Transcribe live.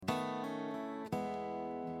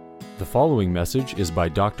The following message is by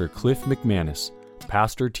Dr. Cliff McManis,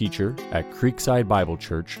 pastor-teacher at Creekside Bible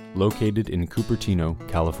Church, located in Cupertino,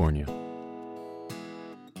 California.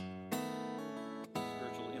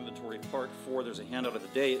 Spiritual Inventory Part 4, there's a handout of the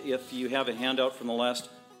day. If you have a handout from the last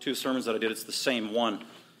two sermons that I did, it's the same one.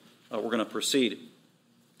 We're going to proceed.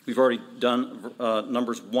 We've already done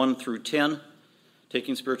numbers 1 through 10.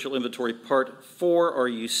 Taking Spiritual Inventory Part 4, Are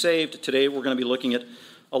You Saved? Today we're going to be looking at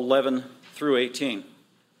 11 through 18.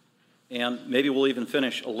 And maybe we'll even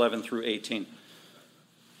finish 11 through 18.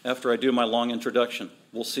 After I do my long introduction,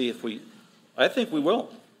 we'll see if I think we will.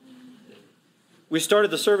 We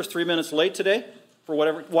started the service 3 minutes late today, for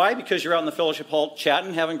whatever. Why? Because you're out in the fellowship hall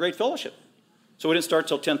chatting, having great fellowship. So we didn't start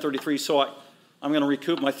till 10:33, so I'm going to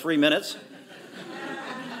recoup my 3 minutes.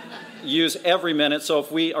 Use every minute, so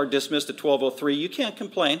if we are dismissed at 12:03, you can't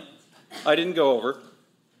complain. I didn't go over.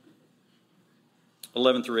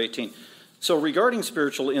 11 through 18. So regarding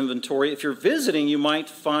spiritual inventory, if you're visiting, you might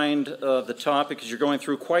find the topic, as you're going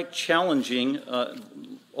through, quite challenging,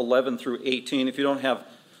 11 through 18. If you don't have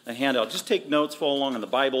a handout, just take notes, follow along in the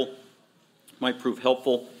Bible. Might prove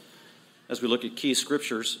helpful as we look at key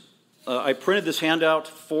scriptures. I printed this handout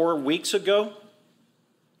 4 weeks ago.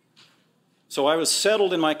 So I was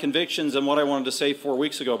settled in my convictions and what I wanted to say 4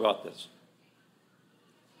 weeks ago about this.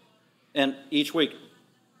 And each week,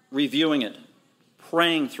 reviewing it,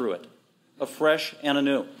 praying through it, afresh and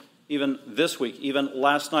anew. Even this week, even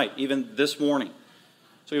last night, even this morning.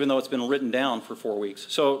 So even though it's been written down for 4 weeks.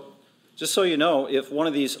 So just so you know, if one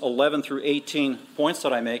of these 11 through 18 points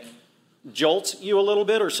that I make jolts you a little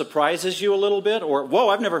bit or surprises you a little bit, or, whoa,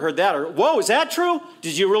 I've never heard that, or, whoa, is that true?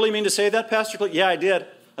 Did you really mean to say that, Pastor Cliff? Yeah, I did.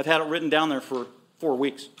 I've had it written down there for 4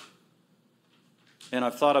 weeks. And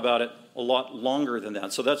I've thought about it a lot longer than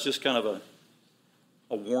that. So that's just kind of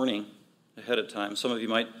a warning ahead of time. Some of you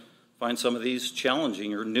might find some of these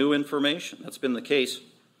challenging or new information. That's been the case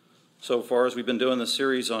so far as we've been doing this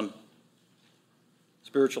series on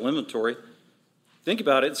spiritual inventory. Think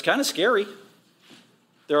about it. It's kind of scary.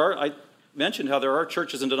 I mentioned how there are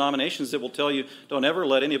churches and denominations that will tell you, don't ever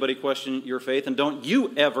let anybody question your faith, and don't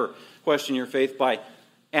you ever question your faith by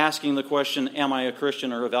asking the question, am I a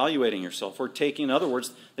Christian, or evaluating yourself, or taking, in other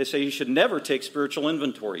words, they say you should never take spiritual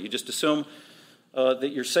inventory. You just assume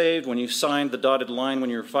that you're saved when you signed the dotted line when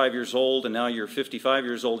you were 5 years old, and now you're 55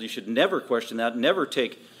 years old. You should never question that, never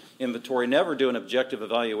take inventory, never do an objective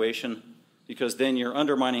evaluation, because then you're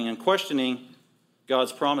undermining and questioning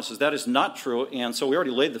God's promises. That is not true, and so we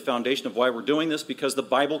already laid the foundation of why we're doing this, because the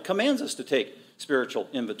Bible commands us to take spiritual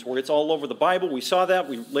inventory. It's all over the Bible. We saw that.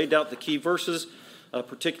 We laid out the key verses,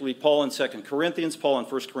 particularly Paul in 2 Corinthians, Paul in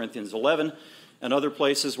 1 Corinthians 11, and other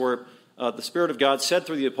places where the Spirit of God said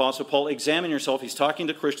through the Apostle Paul, examine yourself. He's talking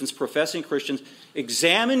to Christians, professing Christians.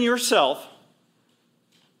 Examine yourself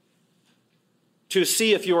to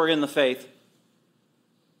see if you are in the faith.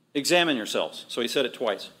 Examine yourselves. So he said it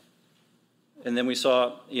twice. And then we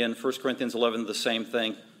saw in 1 Corinthians 11 the same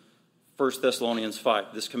thing. 1 Thessalonians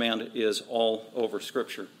 5. This command is all over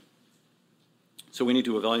Scripture. So we need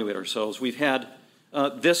to evaluate ourselves. We've had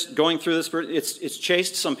this going through this. It's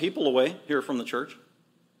chased some people away here from the church.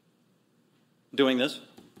 Doing this.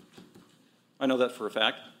 I know that for a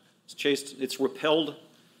fact. It's repelled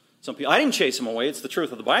some people. I didn't chase them away. It's the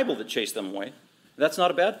truth of the Bible that chased them away. That's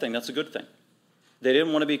not a bad thing. That's a good thing. They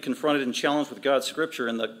didn't want to be confronted and challenged with God's Scripture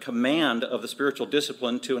and the command of the spiritual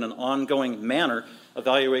discipline to, in an ongoing manner,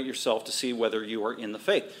 evaluate yourself to see whether you are in the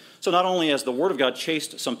faith. So not only has the Word of God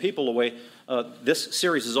chased some people away, this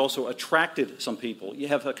series has also attracted some people. You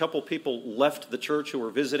have a couple people left the church who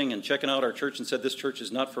were visiting and checking out our church and said, this church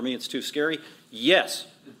is not for me, it's too scary. Yes,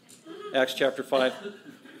 Acts chapter 5,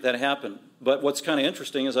 that happened. But what's kind of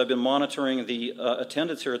interesting is I've been monitoring the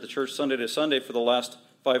attendance here at the church Sunday to Sunday for the last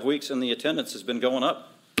 5 weeks, and the attendance has been going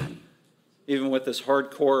up. Even with this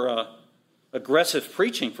hardcore, aggressive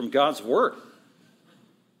preaching from God's Word.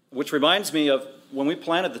 Which reminds me of when we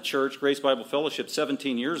planted the church, Grace Bible Fellowship,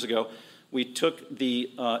 17 years ago. We took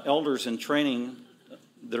the elders in training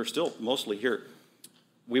that are still mostly here.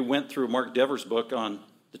 We went through Mark Dever's book on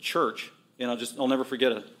the church, and I'll never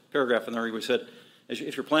forget a paragraph in there. He said,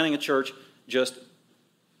 if you're planning a church, just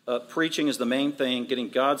preaching is the main thing, getting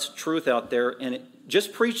God's truth out there, and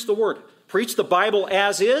just preach the Word. Preach the Bible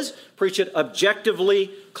as is. Preach it objectively,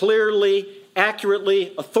 clearly,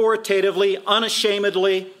 accurately, authoritatively,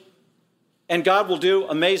 unashamedly. And God will do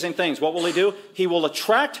amazing things. What will He do? He will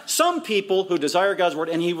attract some people who desire God's Word,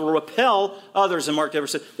 and He will repel others. And Mark Dever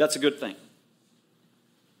said, that's a good thing.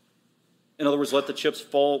 In other words, let the chips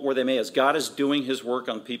fall where they may, as God is doing His work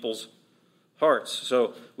on people's hearts.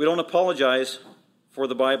 So we don't apologize for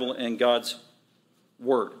the Bible and God's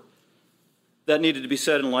Word. That needed to be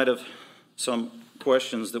said in light of some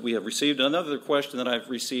questions that we have received. Another question that I've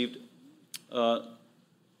received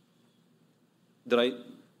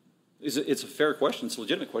it's a fair question, it's a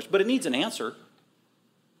legitimate question, but it needs an answer.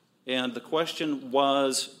 And the question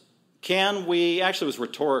was, actually it was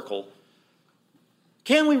rhetorical,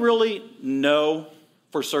 can we really know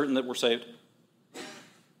for certain that we're saved?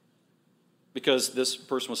 Because this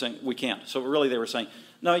person was saying, we can't. So really they were saying,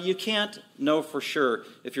 no, you can't know for sure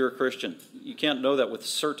if you're a Christian. You can't know that with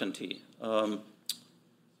certainty. And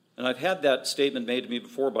I've had that statement made to me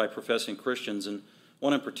before by professing Christians, and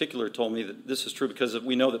one in particular told me that this is true because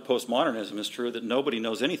we know that postmodernism is true, that nobody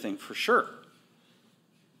knows anything for sure.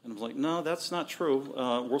 And I was like, no, that's not true.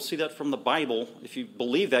 We'll see that from the Bible. If you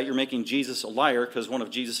believe that, you're making Jesus a liar, because one of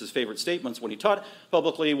Jesus' favorite statements when he taught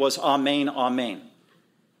publicly was, Amen, Amen.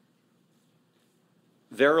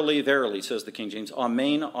 Verily, verily, says the King James.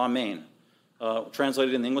 Amen, Amen.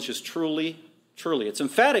 Translated in the English is truly, truly. It's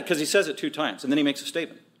emphatic because he says it 2 times, and then he makes a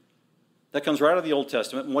statement. That comes right out of the Old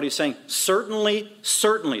Testament, and what he's saying, certainly,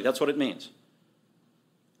 certainly, that's what it means.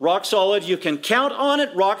 Rock solid, you can count on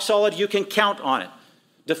it. Rock solid, you can count on it.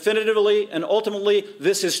 Definitively and ultimately,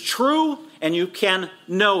 this is true, and you can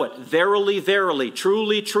know it. Verily, verily,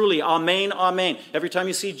 truly, truly, amen, amen. Every time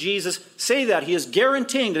you see Jesus say that, he is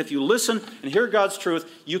guaranteeing that if you listen and hear God's truth,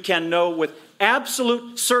 you can know with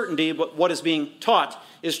absolute certainty what is being taught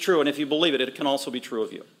is true. And if you believe it, it can also be true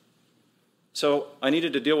of you. So I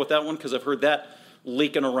needed to deal with that one because I've heard that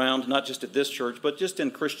leaking around, not just at this church, but just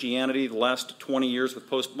in Christianity the last 20 years with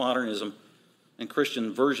postmodernism and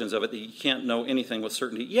Christian versions of it, that you can't know anything with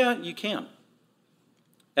certainty. Yeah, you can.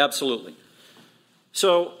 Absolutely.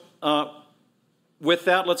 So with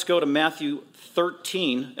that, let's go to Matthew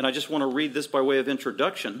 13, and I just want to read this by way of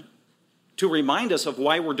introduction to remind us of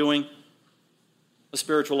why we're doing a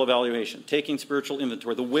spiritual evaluation, taking spiritual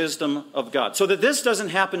inventory, the wisdom of God, so that this doesn't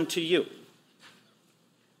happen to you.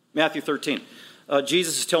 Matthew 13.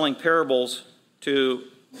 Jesus is telling parables to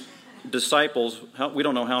disciples. We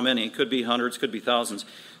don't know how many. It could be hundreds, could be thousands.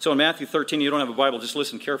 So in Matthew 13, you don't have a Bible, just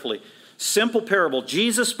listen carefully. Simple parable.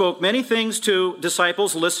 Jesus spoke many things to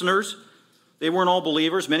disciples, listeners. They weren't all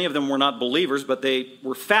believers. Many of them were not believers, but they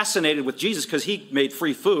were fascinated with Jesus because he made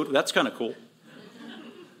free food. That's kind of cool.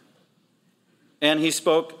 And he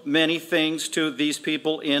spoke many things to these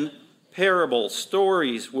people in parables,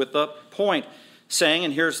 stories with a point, saying,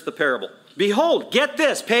 and here's the parable. Behold, get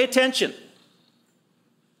this, pay attention.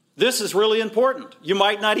 This is really important. You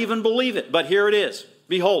might not even believe it, but here it is.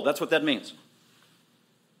 Behold, that's what that means.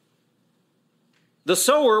 The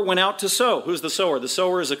sower went out to sow. Who's the sower? The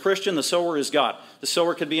sower is a Christian. The sower is God. The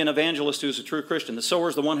sower could be an evangelist who's a true Christian. The sower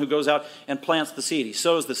is the one who goes out and plants the seed. He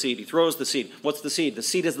sows the seed. He throws the seed. What's the seed? The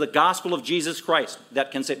seed is the gospel of Jesus Christ.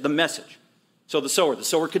 That can say the message. So the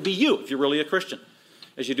sower could be you if you're really a Christian.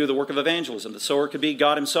 As you do the work of evangelism, the sower could be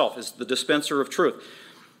God himself as the dispenser of truth.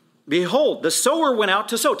 Behold, the sower went out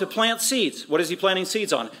to sow, to plant seeds. What is he planting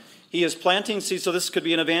seeds on? He is planting seeds, so this could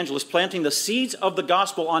be an evangelist, planting the seeds of the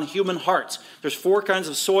gospel on human hearts. There's 4 kinds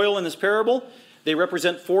of soil in this parable. They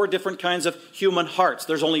represent 4 different kinds of human hearts.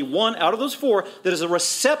 There's only one out of those 4 that is a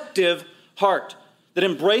receptive heart, that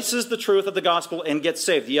embraces the truth of the gospel and gets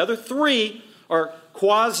saved. The other 3 are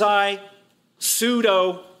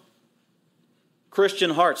quasi-pseudo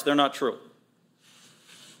Christian hearts. They're not true.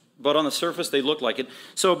 But on the surface, they look like it.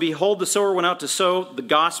 So behold, the sower went out to sow the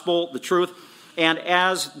gospel, the truth. And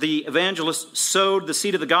as the evangelist sowed the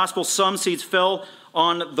seed of the gospel, some seeds fell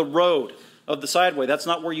on the road of the sideway. That's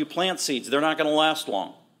not where you plant seeds. They're not going to last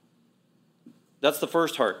long. That's the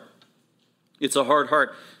first heart. It's a hard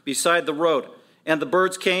heart beside the road. And the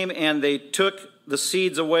birds came and they took the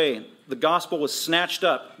seeds away. The gospel was snatched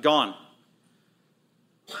up, gone.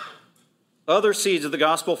 Other seeds of the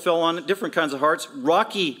gospel fell on different kinds of hearts,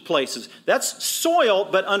 rocky places. That's soil,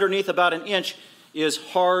 but underneath about an inch is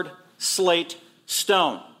hard slate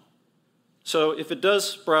stone. So if it does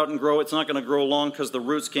sprout and grow, it's not going to grow long because the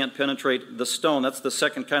roots can't penetrate the stone. That's the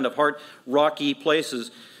second kind of heart, rocky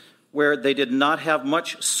places where they did not have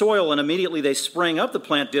much soil, and immediately they sprang up, the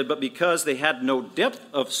plant did, but because they had no depth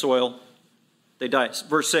of soil, they died.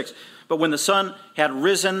 Verse 6, but when the sun had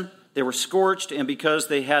risen, they were scorched, and because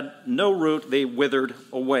they had no root, they withered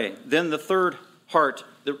away. Then the third heart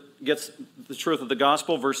that gets the truth of the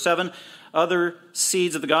gospel, verse 7, other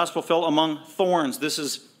seeds of the gospel fell among thorns. This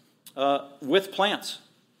is with plants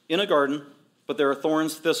in a garden, but there are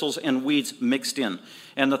thorns, thistles, and weeds mixed in.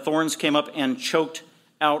 And the thorns came up and choked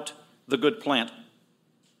out the good plant.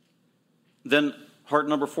 Then heart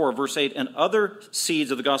number 4, verse 8, and other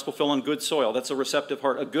seeds of the gospel fell on good soil. That's a receptive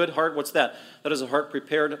heart. A good heart, what's that? That is a heart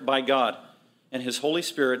prepared by God and his Holy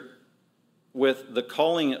Spirit with the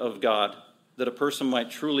calling of God that a person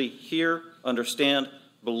might truly hear, understand,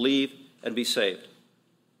 believe, and be saved.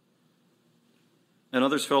 And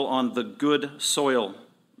others fell on the good soil,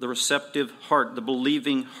 the receptive heart, the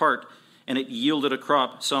believing heart, and it yielded a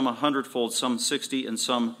crop, some 100-fold, some 60, and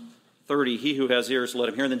some 30. He who has ears, let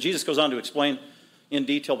him hear. And then Jesus goes on to explain in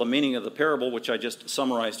detail the meaning of the parable, which I just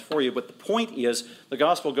summarized for you. But the point is, the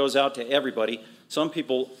gospel goes out to everybody. Some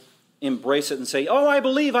people embrace it and say, oh, I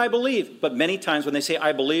believe. But many times when they say,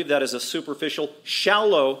 I believe, that is a superficial,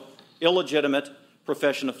 shallow, illegitimate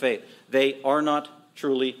profession of faith. They are not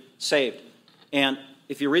truly saved. And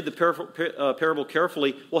if you read the parable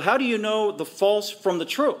carefully, well, how do you know the false from the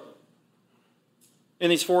true in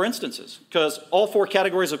these four instances? Because all four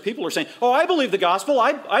categories of people are saying, oh, I believe the gospel.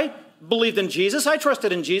 I believed in Jesus. I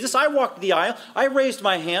trusted in Jesus. I walked the aisle. I raised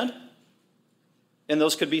my hand. And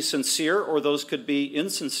those could be sincere or those could be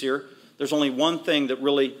insincere. There's only one thing that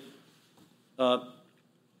really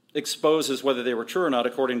exposes whether they were true or not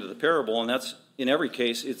according to the parable, and that's, in every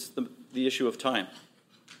case, it's the issue of time.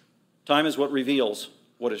 Time is what reveals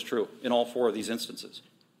what is true in all four of these instances.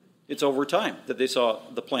 It's over time that they saw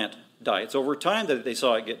the plant die. It's over time that they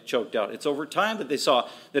saw it get choked out. It's over time that they saw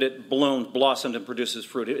that it bloomed, blossomed, and produces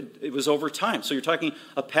fruit. It was over time. So you're talking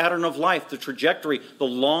a pattern of life, the trajectory, the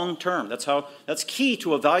long term. That's key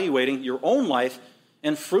to evaluating your own life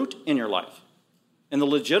and fruit in your life and the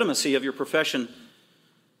legitimacy of your profession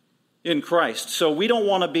in Christ. So we don't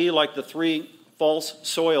want to be like the three false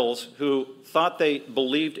soils who thought they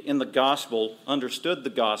believed in the gospel, understood the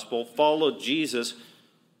gospel, followed Jesus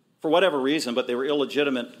for whatever reason, but they were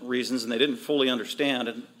illegitimate reasons and they didn't fully understand,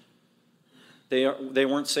 and they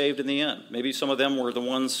weren't saved in the end. Maybe some of them were the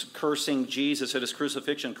ones cursing Jesus at his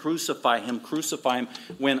crucifixion, crucify him,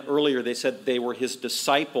 when earlier they said they were his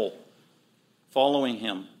disciple, following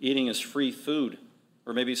him, eating his free food.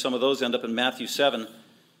 Or maybe some of those end up in Matthew 7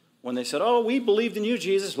 when they said, oh, we believed in you,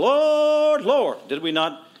 Jesus. Lord, Lord, did we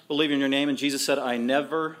not believe in your name? And Jesus said, I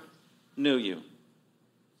never knew you.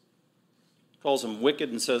 Calls them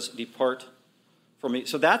wicked and says, depart from me.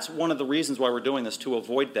 So that's one of the reasons why we're doing this, to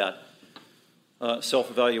avoid that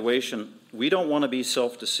self-evaluation. We don't want to be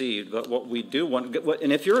self-deceived, but what we do want,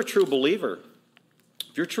 and if you're a true believer,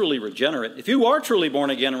 if you're truly regenerate, if you are truly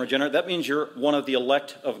born again and regenerate, that means you're one of the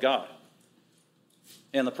elect of God.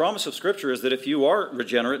 And the promise of Scripture is that if you are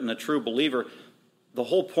regenerate and a true believer, the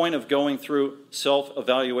whole point of going through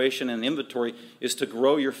self-evaluation and inventory is to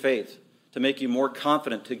grow your faith, to make you more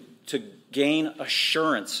confident, to gain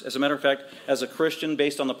assurance. As a matter of fact, as a Christian,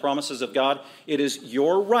 based on the promises of God, it is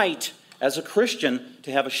your right as a Christian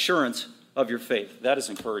to have assurance of your faith. That is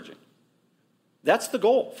encouraging. That's the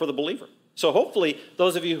goal for the believer. So hopefully,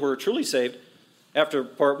 those of you who are truly saved, after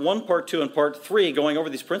part 1, part 2, and part 3, going over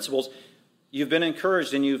these principles, you've been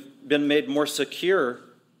encouraged and you've been made more secure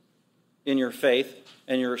in your faith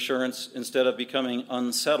and your assurance instead of becoming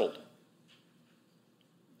unsettled.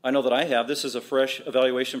 I know that I have. This is a fresh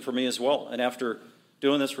evaluation for me as well. And after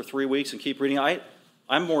doing this for 3 weeks and keep reading,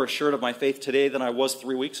 I'm more assured of my faith today than I was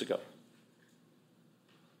 3 weeks ago.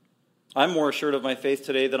 I'm more assured of my faith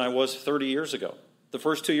today than I was 30 years ago. The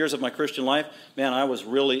first 2 years of my Christian life, man, I was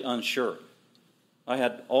really unsure. I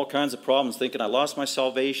had all kinds of problems thinking I lost my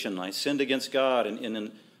salvation. I sinned against God in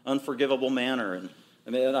an unforgivable manner.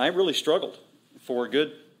 And I really struggled for a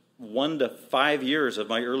good 1 to 5 years of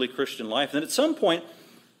my early Christian life. And then at some point,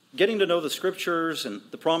 getting to know the Scriptures and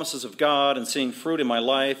the promises of God and seeing fruit in my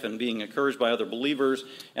life and being encouraged by other believers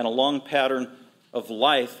and a long pattern of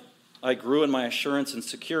life, I grew in my assurance and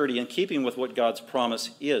security in keeping with what God's promise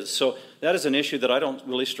is. So that is an issue that I don't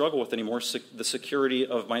really struggle with anymore, the security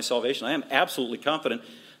of my salvation. I am absolutely confident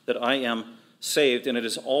that I am saved, and it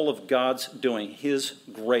is all of God's doing, His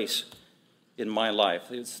grace in my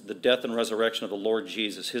life. It's the death and resurrection of the Lord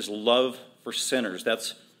Jesus, His love for sinners.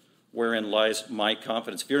 That's wherein lies my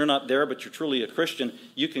confidence. If you're not there, but you're truly a Christian,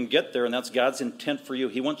 you can get there, and that's God's intent for you.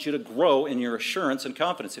 He wants you to grow in your assurance and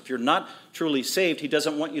confidence. If you're not truly saved, He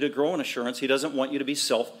doesn't want you to grow in assurance. He doesn't want you to be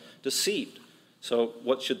self-deceived. So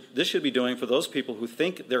this should be doing for those people who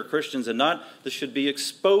think they're Christians and not, this should be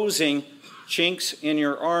exposing chinks in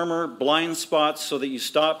your armor, blind spots, so that you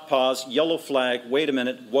stop, pause, yellow flag, wait a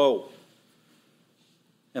minute, whoa.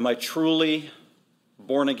 Am I truly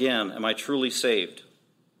born again? Am I truly saved?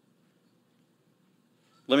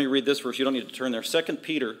 Let me read this verse. You don't need to turn there. 2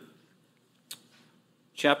 Peter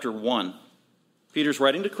chapter 1. Peter's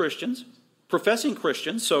writing to Christians, professing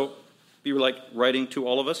Christians, so be like writing to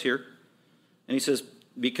all of us here. And he says,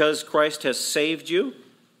 because Christ has saved you,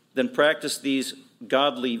 then practice these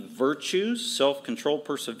godly virtues, self-control,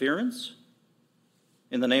 perseverance,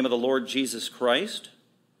 in the name of the Lord Jesus Christ.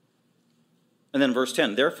 And then verse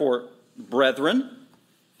 10, therefore, brethren,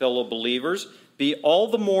 fellow believers, be all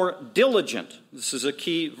the more diligent. This is a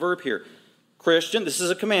key verb here. Christian, this is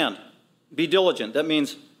a command. Be diligent. That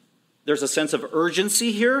means there's a sense of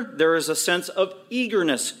urgency here. There is a sense of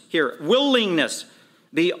eagerness here. Willingness.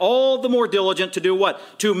 Be all the more diligent to do what?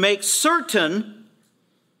 To make certain.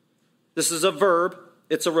 This is a verb.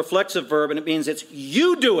 It's a reflexive verb, and it means it's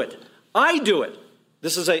you do it. I do it.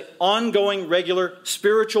 This is an ongoing, regular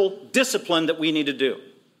spiritual discipline that we need to do.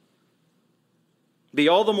 Be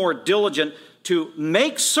all the more diligent to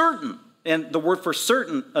make certain. And the word for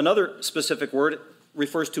certain, another specific word,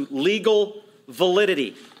 refers to legal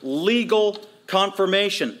validity, legal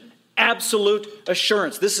confirmation, absolute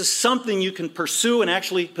assurance. This is something you can pursue and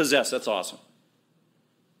actually possess. That's awesome.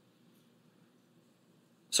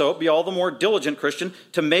 So be all the more diligent, Christian,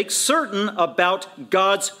 to make certain about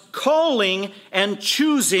God's calling and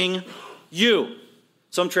choosing you.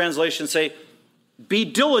 Some translations say, be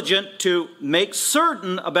diligent to make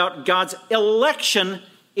certain about God's election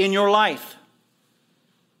in your life.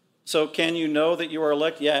 So can you know that you are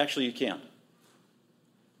elect? Yeah, actually you can.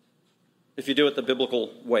 If you do it the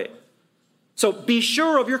biblical way. So be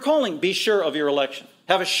sure of your calling. Be sure of your election.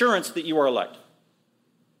 Have assurance that you are elect.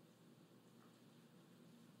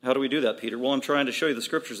 How do we do that, Peter? Well, I'm trying to show you the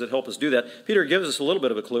scriptures that help us do that. Peter gives us a little bit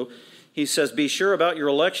of a clue. He says, be sure about your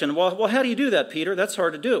election. Well, how do you do that, Peter? That's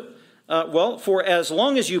hard to do. Well, for as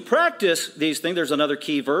long as you practice these things, there's another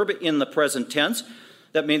key verb in the present tense.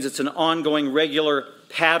 That means it's an ongoing, regular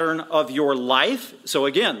pattern of your life. So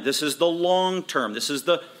again, this is the long term. This is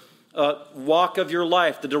the walk of your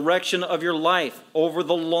life, the direction of your life over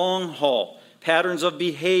the long haul. Patterns of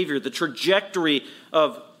behavior, the trajectory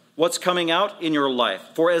of what's coming out in your life.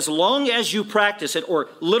 For as long as you practice it, or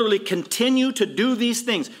literally continue to do these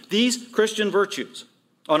things, these Christian virtues,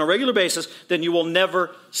 on a regular basis, then you will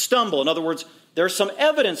never stumble. In other words, there's some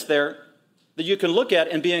evidence there that you can look at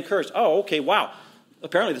and be encouraged. Oh, okay, wow.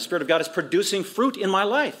 Apparently the Spirit of God is producing fruit in my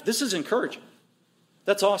life. This is encouraging.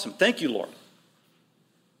 That's awesome. Thank you, Lord.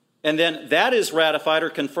 And then that is ratified or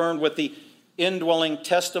confirmed with the indwelling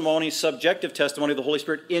testimony, subjective testimony of the Holy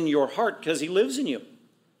Spirit in your heart, because He lives in you.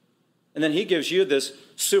 And then He gives you this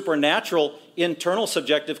supernatural, internal,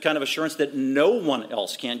 subjective kind of assurance that no one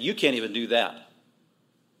else can. You can't even do that.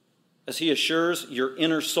 As He assures your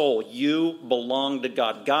inner soul, you belong to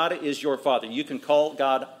God. God is your Father. You can call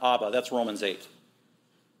God Abba. That's Romans 8.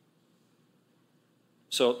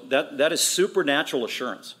 So that is supernatural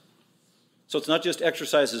assurance. So it's not just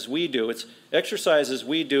exercises we do. It's exercises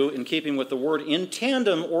we do in keeping with the Word in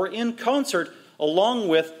tandem or in concert along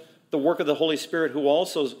with the work of the Holy Spirit, who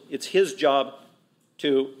also, it's His job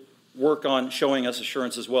to work on showing us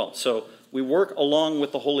assurance as well. So we work along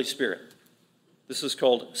with the Holy Spirit. This is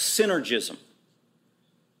called synergism.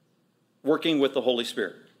 Working with the Holy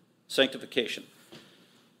Spirit. Sanctification.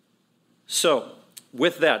 So,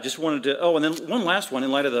 with that, just wanted to, and then one last one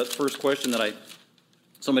in light of the first question that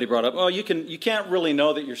somebody brought up. Oh, you can't really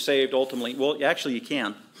know that you're saved ultimately. Well, actually you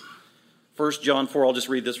can. 1 John 4, I'll just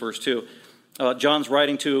read this verse too. John's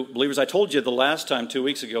writing to believers. I told you the last time 2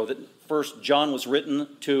 weeks ago that 1 John was written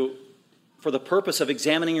for the purpose of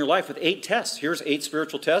examining your life with 8 tests. Here's 8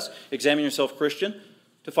 spiritual tests. Examine yourself, Christian,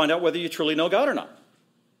 to find out whether you truly know God or not.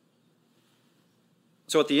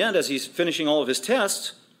 So at the end, as he's finishing all of his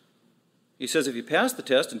tests, he says if you pass the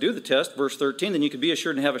test and do the test, verse 13, then you can be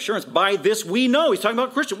assured and have assurance. By this we know. He's talking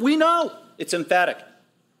about Christian. We know. It's emphatic.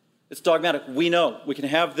 It's dogmatic. We know. We can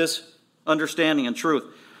have this understanding and truth.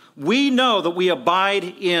 We know that we abide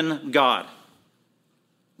in God.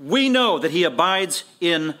 We know that He abides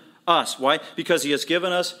in us. Why? Because He has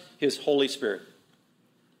given us His Holy Spirit.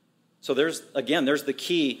 So there's the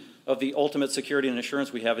key of the ultimate security and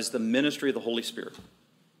assurance we have is the ministry of the Holy Spirit.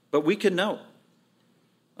 But we can know.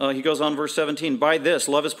 He goes on, verse 17, by this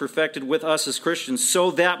love is perfected with us as Christians so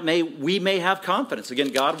that we may have confidence. Again,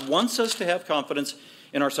 God wants us to have confidence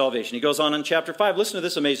in our salvation. He goes on in chapter 5. Listen to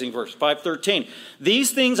this amazing verse, 5:13.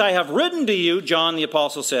 These things I have written to you, John the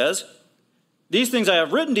Apostle says, these things I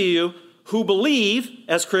have written to you who believe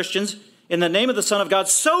as Christians in the name of the Son of God,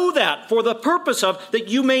 so that for the purpose of that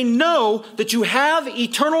you may know that you have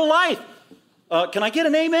eternal life. Can I get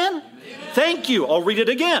an amen? Amen? Thank you. I'll read it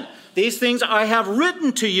again. These things I have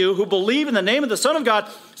written to you who believe in the name of the Son of God,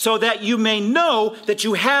 so that you may know that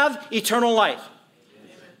you have eternal life.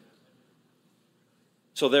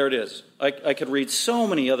 So there it is. I could read so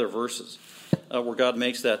many other verses where God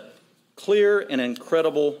makes that clear and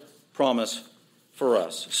incredible promise for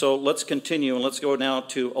us. So let's continue, and let's go now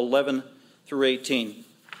to 11 through 18.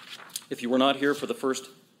 If you were not here for the first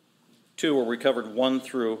 2, where we covered 1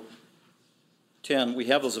 through 10. We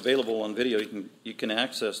have those available on video. You can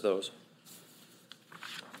access those.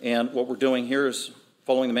 And what we're doing here is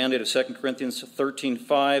following the mandate of 2 Corinthians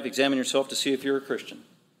 13:5. Examine yourself to see if you're a Christian.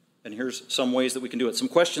 And here's some ways that we can do it. Some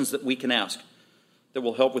questions that we can ask that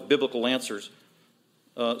will help with biblical answers.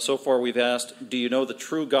 So far we've asked, do you know the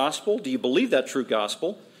true gospel? Do you believe that true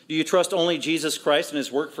gospel? Do you trust only Jesus Christ and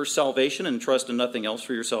his work for salvation and trust in nothing else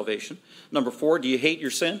for your salvation? Number 4, do you hate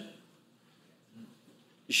your sin?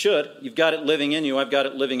 You should. You've got it living in you. I've got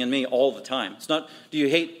it living in me all the time. It's not, do you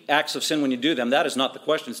hate acts of sin when you do them? That is not the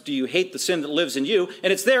question. It's, do you hate the sin that lives in you?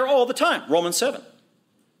 And it's there all the time. Romans 7.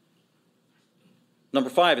 Number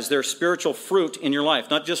 5, is there spiritual fruit in your life?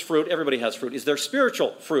 Not just fruit. Everybody has fruit. Is there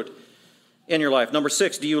spiritual fruit in your life? Number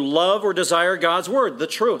 6, do you love or desire God's word, the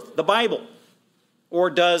truth, the Bible? Or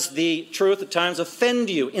does the truth at times offend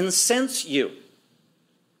you, incense you?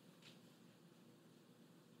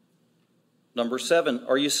 Number 7,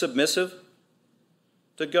 are you submissive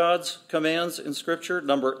to God's commands in Scripture?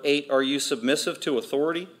 Number 8, are you submissive to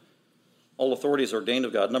authority? All authority is ordained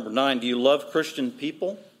of God. Number 9, do you love Christian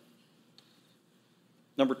people?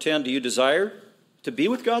 Number 10, do you desire to be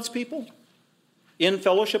with God's people in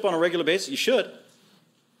fellowship on a regular basis? You should.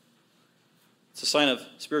 It's a sign of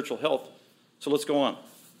spiritual health. So let's go on.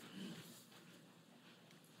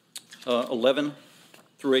 11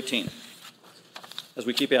 through 18. As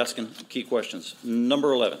we keep asking key questions.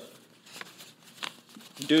 Number 11.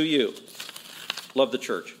 Do you love the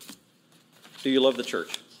church? Do you love the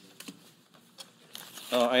church?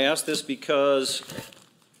 I ask this because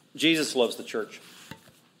Jesus loves the church.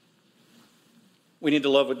 We need to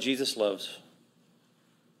love what Jesus loves.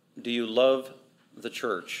 Do you love the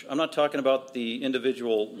church? I'm not talking about the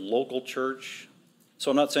individual local church.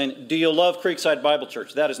 So I'm not saying, do you love Creekside Bible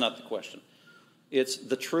Church? That is not the question. It's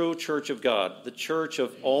the true church of God, the church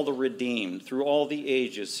of all the redeemed through all the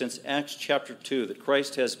ages since Acts chapter 2 that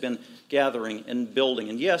Christ has been gathering and building.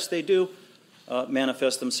 And yes, they do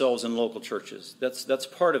manifest themselves in local churches. That's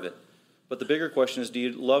part of it. But the bigger question is, do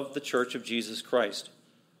you love the church of Jesus Christ?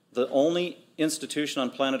 The only institution on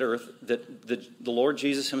planet Earth that the Lord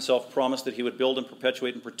Jesus himself promised that he would build and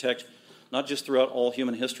perpetuate and protect, not just throughout all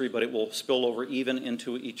human history, but it will spill over even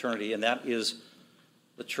into eternity, and that is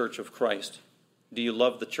the church of Christ. Do you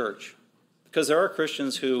love the church? Because there are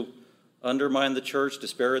Christians who undermine the church,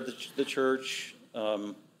 disparage the church,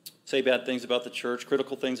 say bad things about the church,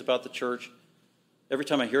 critical things about the church. Every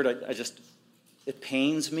time I hear it, it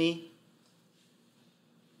pains me.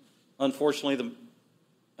 Unfortunately,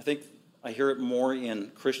 I think I hear it more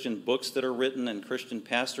in Christian books that are written and Christian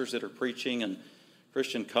pastors that are preaching and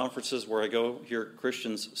Christian conferences where I go hear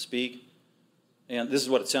Christians speak. And this is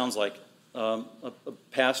what it sounds like. A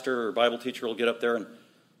pastor or Bible teacher will get up there and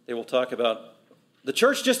they will talk about the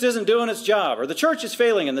church just isn't doing its job, or the church is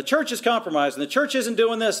failing, and the church is compromised, and the church isn't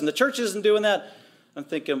doing this, and the church isn't doing that. I'm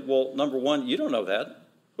thinking, well, number one, you don't know that.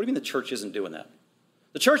 What do you mean the church isn't doing that?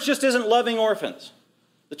 The church just isn't loving orphans.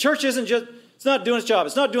 The church it's not doing its job.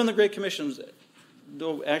 It's not doing the Great Commission.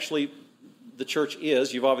 Though actually the church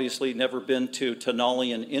is. You've obviously never been to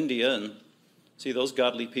Tenali in India and see those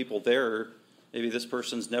godly people there. Maybe this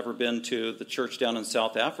person's never been to the church down in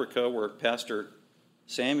South Africa where Pastor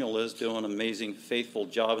Samuel is doing an amazing, faithful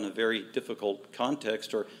job in a very difficult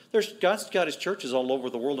context. Or God's got his churches all over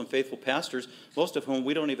the world and faithful pastors, most of whom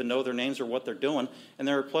we don't even know their names or what they're doing. And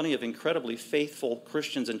there are plenty of incredibly faithful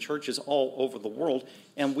Christians and churches all over the world.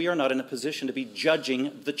 And we are not in a position to be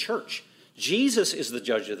judging the church. Jesus is the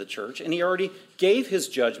judge of the church, and he already gave his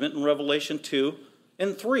judgment in Revelation 2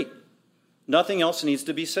 and 3. Nothing else needs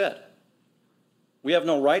to be said. We have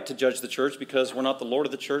no right to judge the church because we're not the Lord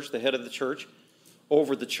of the church, the head of the church,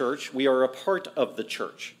 over the church. We are a part of the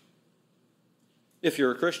church, if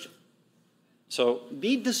you're a Christian. So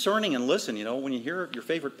be discerning and listen. When you hear your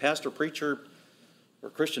favorite pastor, preacher, or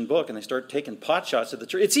Christian book and they start taking pot shots at the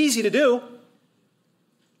church, it's easy to do.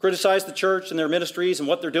 Criticize the church and their ministries and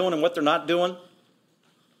what they're doing and what they're not doing.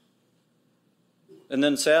 And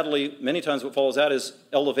then sadly, many times what follows that is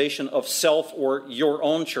elevation of self or your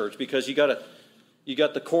own church, because you got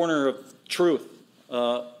the corner of truth,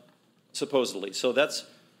 supposedly. So that's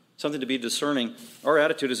something to be discerning. Our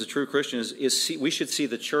attitude as a true Christian is we should see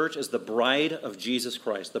the church as the bride of Jesus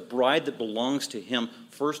Christ, the bride that belongs to him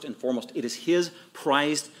first and foremost. It is his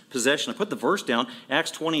prized possession. I put the verse down,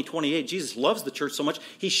 Acts 20:28. Jesus loves the church so much,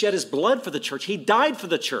 he shed his blood for the church. He died for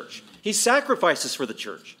the church. He sacrifices for the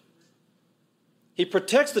church. He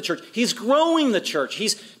protects the church. He's growing the church.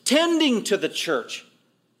 He's tending to the church.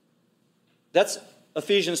 That's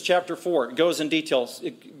Ephesians chapter 4. It goes in details.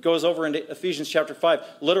 It goes over into Ephesians chapter 5.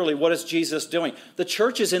 Literally, what is Jesus doing? The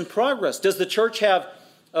church is in progress. Does the church have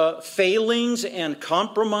failings and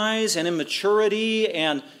compromise and immaturity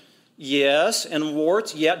and yes, and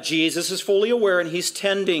warts. Yeah, Jesus is fully aware and he's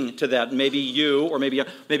tending to that. Maybe you or maybe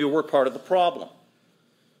we're part of the problem.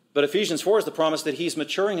 But Ephesians 4 is the promise that he's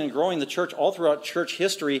maturing and growing the church all throughout church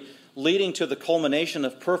history, leading to the culmination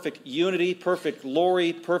of perfect unity, perfect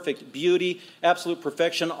glory, perfect beauty, absolute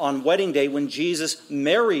perfection on wedding day when Jesus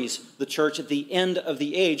marries the church at the end of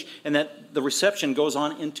the age, and that the reception goes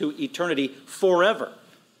on into eternity forever.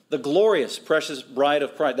 The glorious, precious bride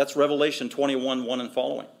of Christ. That's Revelation 21:1 and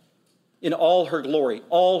following. In all her glory,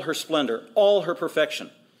 all her splendor, all her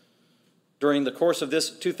perfection. During the course of this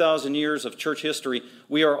 2,000 years of church history,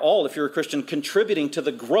 we are all, if you're a Christian, contributing to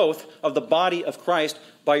the growth of the body of Christ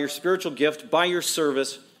by your spiritual gift, by your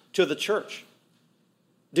service to the church.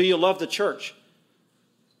 Do you love the church?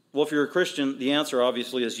 Well, if you're a Christian, the answer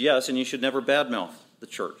obviously is yes, and you should never badmouth the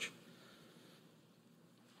church.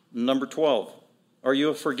 Number 12, are you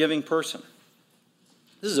a forgiving person?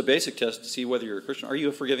 This is a basic test to see whether you're a Christian. Are you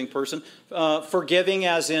a forgiving person? Forgiving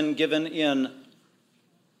as in given in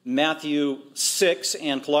Matthew 6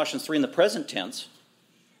 and Colossians 3 in the present tense.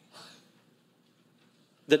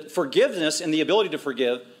 That forgiveness and the ability to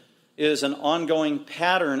forgive is an ongoing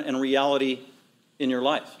pattern and reality in your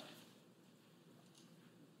life.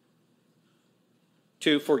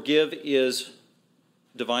 To forgive is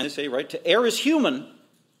divine, they say, right? To err is human,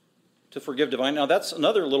 to forgive divine. Now that's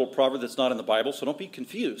another little proverb that's not in the Bible, so don't be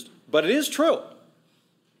confused. But it is true.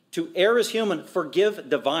 To err is human, forgive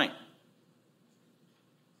divine.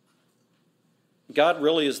 God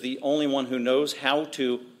really is the only one who knows how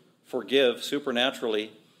to forgive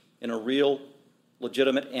supernaturally in a real,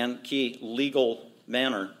 legitimate, and key legal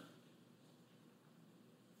manner.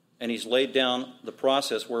 And he's laid down the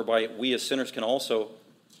process whereby we as sinners can also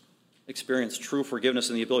experience true forgiveness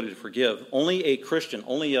and the ability to forgive. Only a Christian,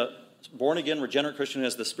 only a born-again, regenerate Christian who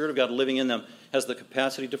has the Spirit of God living in them has the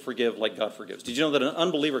capacity to forgive like God forgives. Did you know that an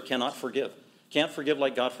unbeliever cannot forgive? Can't forgive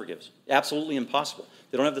like God forgives. Absolutely impossible.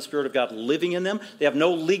 They don't have the Spirit of God living in them. They have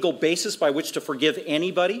no legal basis by which to forgive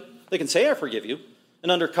anybody. They can say, I forgive you.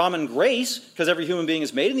 And under common grace, because every human being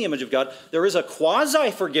is made in the image of God, there is a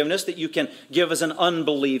quasi-forgiveness that you can give as an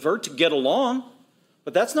unbeliever to get along.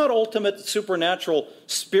 But that's not ultimate supernatural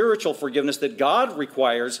spiritual forgiveness that God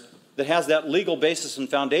requires that has that legal basis and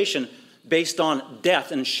foundation based on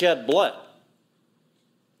death and shed blood,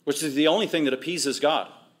 which is the only thing that appeases God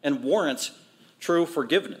and warrants true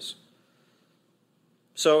forgiveness.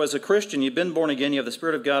 So as a Christian, you've been born again, you have the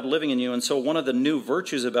Spirit of God living in you, and so one of the new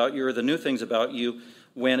virtues about you, or the new things about you,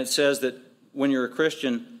 when it says that when you're a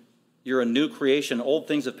Christian, you're a new creation, old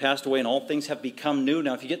things have passed away and all things have become new.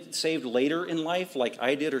 Now, if you get saved later in life, like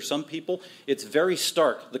I did or some people, it's very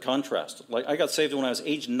stark, the contrast. Like I got saved when I was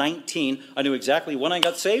age 19. I knew exactly when I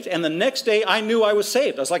got saved, and the next day I knew I was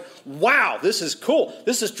saved. I was like, wow, this is cool.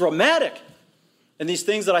 This is dramatic. And these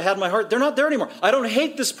things that I had in my heart, they're not there anymore. I don't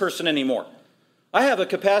hate this person anymore. I have a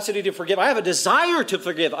capacity to forgive. I have a desire to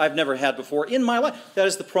forgive I've never had before in my life. That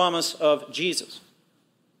is the promise of Jesus.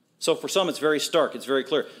 So for some, it's very stark. It's very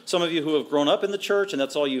clear. Some of you who have grown up in the church, and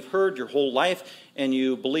that's all you've heard your whole life, and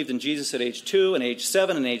you believed in Jesus at age 2, and age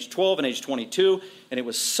 7, and age 12, and age 22, and it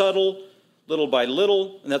was subtle, little by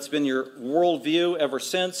little, and that's been your worldview ever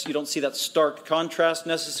since. You don't see that stark contrast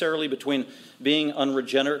necessarily between being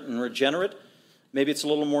unregenerate and regenerate. Maybe it's a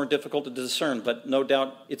little more difficult to discern, but no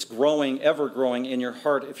doubt it's growing, ever growing in your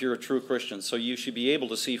heart if you're a true Christian. So you should be able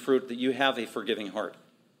to see fruit that you have a forgiving heart.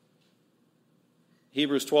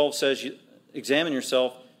 Hebrews 12 says, examine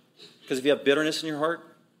yourself, because if you have bitterness in your heart,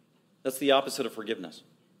 that's the opposite of forgiveness.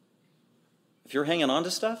 If you're hanging on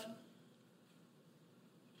to stuff,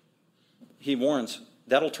 he warns,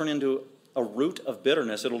 that'll turn into a root of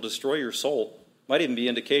bitterness. It'll destroy your soul. Might even be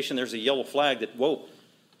indication there's a yellow flag that, whoa,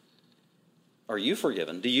 are you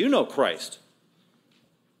forgiven? Do you know Christ?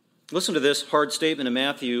 Listen to this hard statement in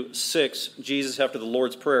Matthew 6, Jesus after the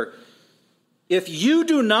Lord's Prayer. If you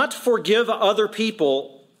do not forgive other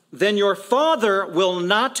people, then your Father will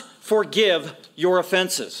not forgive your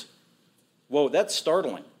offenses. Whoa, that's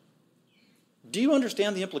startling. Do you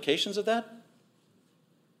understand the implications of that?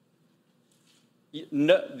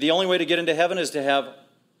 No, the only way to get into heaven is to have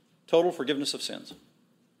total forgiveness of sins.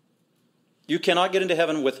 You cannot get into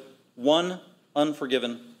heaven with one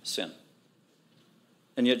unforgiven sin.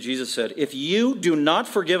 And yet Jesus said, if you do not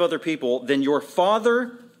forgive other people, then your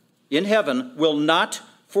Father in heaven will not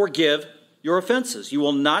forgive your offenses. He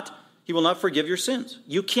will not forgive your sins.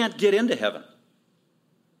 You can't get into heaven.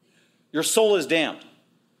 Your soul is damned.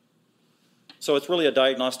 So it's really a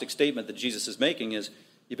diagnostic statement that Jesus is making is,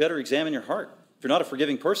 you better examine your heart. If you're not a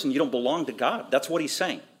forgiving person, you don't belong to God. That's what he's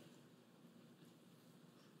saying.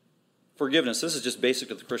 Forgiveness. This is just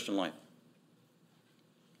basic of the Christian life.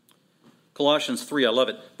 Colossians 3, I love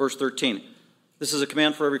it. Verse 13. This is a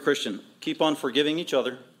command for every Christian. Keep on forgiving each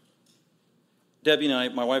other. Debbie and I,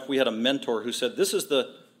 my wife, we had a mentor who said, this is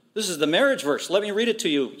the marriage verse. Let me read it to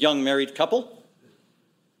you, young married couple.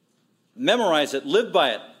 Memorize it. Live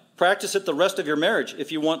by it. Practice it the rest of your marriage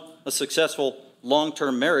if you want a successful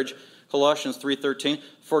long-term marriage. Colossians 3:13.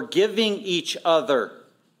 Forgiving each other.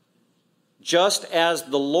 Just as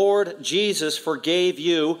the Lord Jesus forgave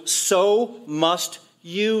you, so must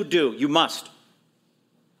you do. You must.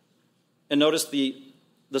 And notice the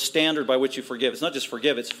standard by which you forgive. It's not just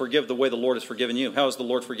forgive, it's forgive the way the Lord has forgiven you. How has the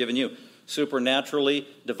Lord forgiven you? Supernaturally,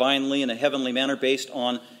 divinely, in a heavenly manner, based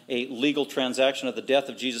on a legal transaction of the death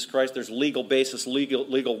of Jesus Christ. There's legal basis,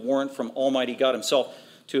 legal warrant from Almighty God himself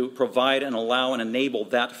to provide and allow and enable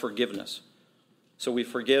that forgiveness. So we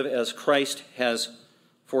forgive as Christ has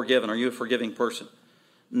forgiven. Are you a forgiving person?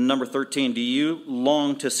 Number 13, do you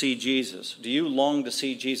long to see Jesus? Do you long to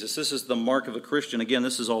see Jesus? This is the mark of a Christian. Again,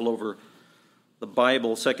 this is all over the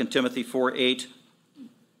Bible. 2 Timothy 4:8,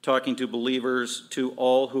 talking to believers, to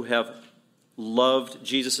all who have loved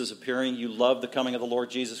Jesus' appearing. You love the coming of the Lord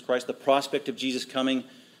Jesus Christ. The prospect of Jesus coming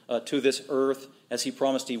to this earth as he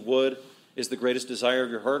promised he would is the greatest desire of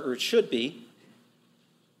your heart, or it should be.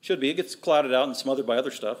 Should be. It gets clouded out and smothered by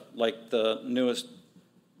other stuff, like the newest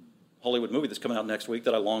Hollywood movie that's coming out next week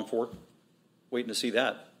that I long for. Waiting to see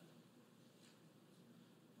that.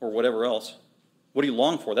 Or whatever else. What do you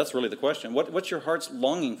long for? That's really the question. What's your heart's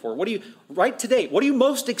longing for? Right today, what are you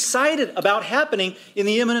most excited about happening in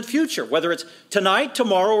the imminent future? Whether it's tonight,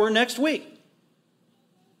 tomorrow, or next week.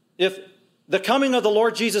 If the coming of the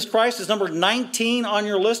Lord Jesus Christ is number 19 on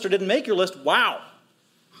your list or didn't make your list, wow.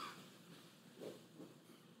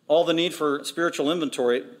 All the need for spiritual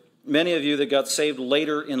inventory. Many of you that got saved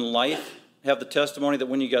later in life have the testimony that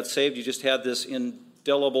when you got saved, you just had this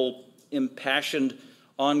indelible, impassioned,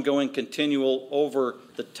 ongoing, continual,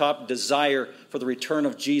 over-the-top desire for the return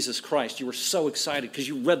of Jesus Christ. You were so excited because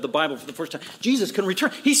you read the Bible for the first time. Jesus can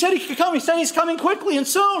return. He said he could come. He said he's coming quickly and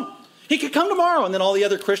soon. He could come tomorrow. And then all the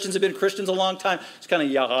other Christians have been Christians a long time. It's kind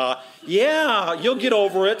of, yeah, you'll get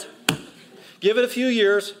over it. Give it a few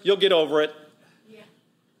years, you'll get over it.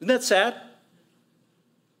 Isn't that sad?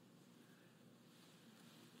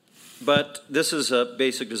 But this is a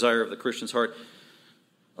basic desire of the Christian's heart.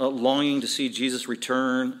 Longing to see Jesus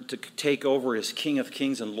return, to take over as King of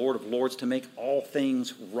Kings and Lord of Lords, to make all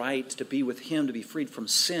things right, to be with him, to be freed from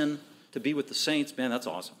sin, to be with the saints. Man, that's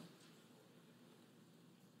awesome.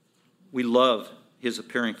 We love his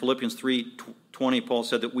appearing. Philippians 3:20, Paul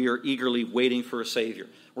said that we are eagerly waiting for a Savior.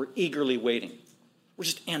 We're eagerly waiting. We're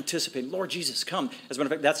just anticipating, Lord Jesus, come. As a matter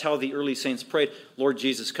of fact, that's how the early saints prayed. Lord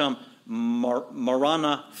Jesus, come.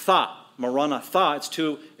 Maranatha. Maranatha, it's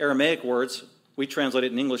two Aramaic words. We translate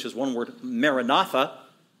it in English as one word, Maranatha.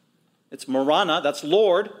 It's Marana, that's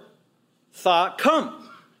Lord. Tha, come.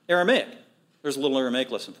 Aramaic. There's a little Aramaic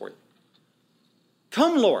lesson for you.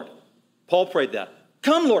 Come, Lord. Paul prayed that.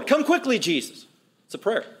 Come, Lord. Come quickly, Jesus. It's a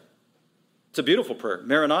prayer. It's a beautiful prayer.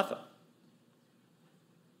 Maranatha.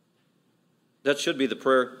 That should be the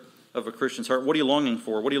prayer of a Christian's heart. What are you longing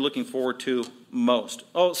for? What are you looking forward to most?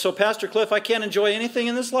 Oh, so Pastor Cliff, I can't enjoy anything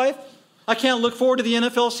in this life? I can't look forward to the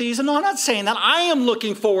NFL season? No, I'm not saying that. I am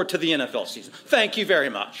looking forward to the NFL season. Thank you very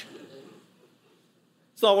much.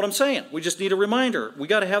 That's not what I'm saying. We just need a reminder. We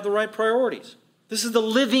got to have the right priorities. This is the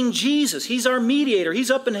living Jesus. He's our mediator.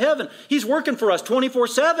 He's up in heaven. He's working for us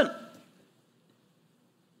 24/7.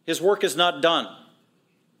 His work is not done.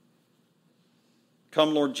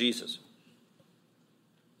 Come, Lord Jesus.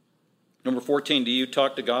 Number 14, do you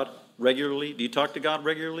talk to God regularly? Do you talk to God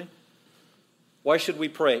regularly? Why should we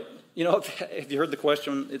pray? You know, if you heard the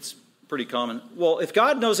question, it's pretty common. Well, if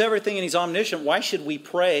God knows everything and he's omniscient, why should we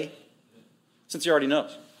pray since he already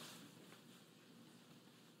knows?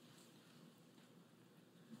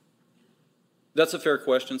 That's a fair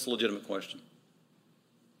question. It's a legitimate question.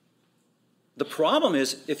 The problem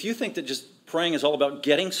is, if you think that just praying is all about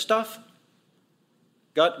getting stuff,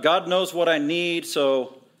 God knows what I need,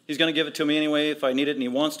 so he's going to give it to me anyway if I need it and he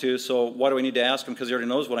wants to, so why do I need to ask him? Because he already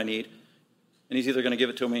knows what I need. And he's either going to give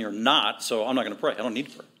it to me or not, so I'm not going to pray. I don't need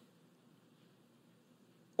to pray.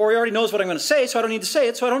 Or he already knows what I'm going to say, so I don't need to say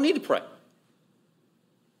it, so I don't need to pray.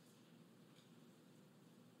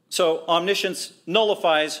 So omniscience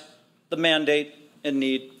nullifies the mandate and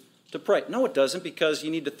need to pray. No, it doesn't, because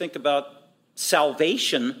you need to think about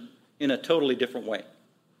salvation in a totally different way.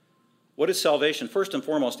 What is salvation? First and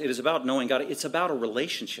foremost, it is about knowing God. It's about a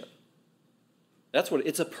relationship. That's what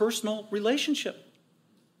it's a personal relationship.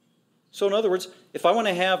 So in other words, if I want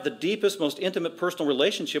to have the deepest, most intimate personal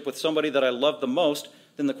relationship with somebody that I love the most,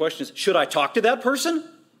 then the question is, should I talk to that person?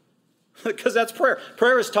 Because that's prayer.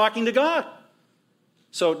 Prayer is talking to God.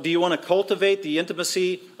 So do you want to cultivate the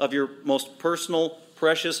intimacy of your most personal,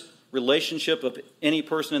 precious relationship of any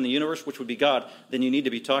person in the universe, which would be God? Then you need to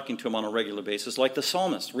be talking to him on a regular basis, like the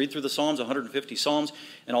psalmist. Read through the Psalms, 150 Psalms,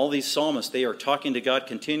 and all these psalmists, they are talking to God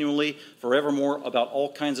continually, forevermore, about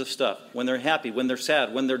all kinds of stuff. When they're happy, when they're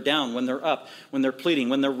sad, when they're down, when they're up, when they're pleading,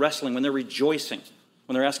 when they're wrestling, when they're rejoicing,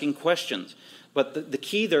 when they're asking questions. But the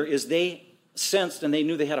key there is they sensed and they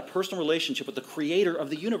knew they had a personal relationship with the creator of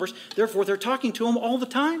the universe. Therefore, they're talking to him all the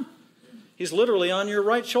time. He's literally on your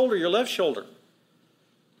right shoulder, your left shoulder.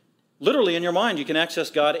 Literally in your mind, you can access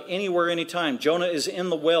God anywhere, anytime. Jonah is in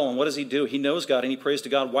the well, and what does he do? He knows God, and he prays to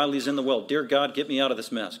God while he's in the well. Dear God, get me out of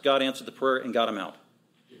this mess. God answered the prayer and got him out.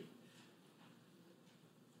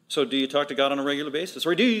 So do you talk to God on a regular basis?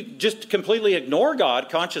 Or do you just completely ignore God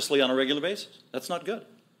consciously on a regular basis? That's not good.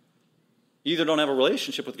 You either don't have a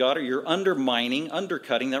relationship with God or you're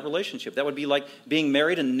undercutting that relationship. That would be like being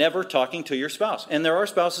married and never talking to your spouse. And there are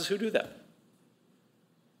spouses who do that.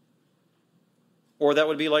 Or that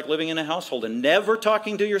would be like living in a household and never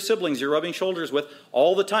talking to your siblings you're rubbing shoulders with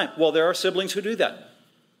all the time. Well, there are siblings who do that.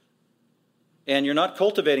 And you're not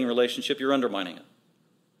cultivating a relationship, you're undermining it.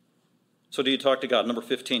 So do you talk to God? Number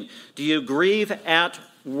 15. Do you grieve at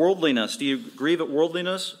worldliness? Do you grieve at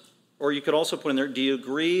worldliness? Or you could also put in there, do you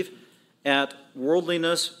grieve at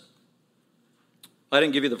worldliness? I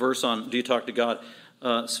didn't give you the verse on do you talk to God.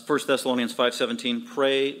 1 Thessalonians 5:17,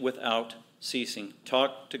 pray without ceasing.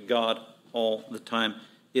 Talk to God all the time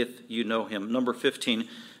if you know him. Number 15,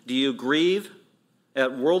 do you grieve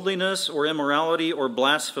at worldliness or immorality or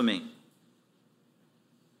blasphemy?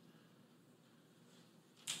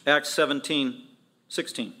 Acts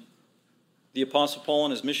 17:16. The Apostle Paul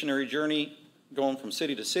on his missionary journey, going from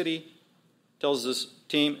city to city, tells this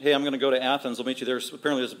team, hey, I'm going to go to Athens. I'll meet you there.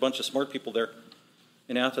 Apparently there's a bunch of smart people there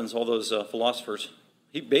in Athens, all those philosophers.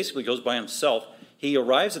 He basically goes by himself. He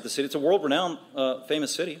arrives at the city. It's a world-renowned,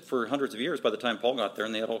 famous city for hundreds of years by the time Paul got there,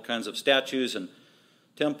 and they had all kinds of statues and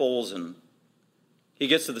temples. And he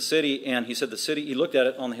gets to the city, and he said the city, he looked at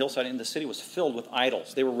it on the hillside, and the city was filled with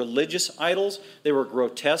idols. They were religious idols. They were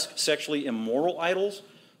grotesque, sexually immoral idols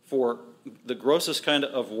for the grossest kind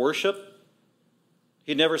of worship.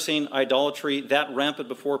 He'd never seen idolatry that rampant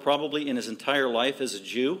before, probably in his entire life as a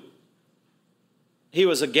Jew. He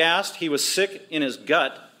was aghast. He was sick in his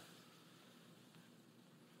gut.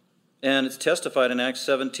 And it's testified in Acts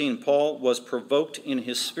 17. Paul was provoked in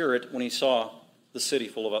his spirit when he saw the city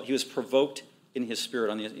full of idols. He was provoked in his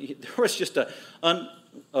spirit. There was just a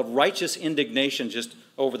righteous indignation just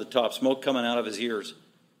over the top, smoke coming out of his ears.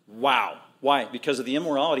 Wow. Why? Because of the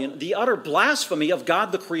immorality and the utter blasphemy of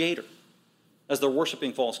God the Creator as they're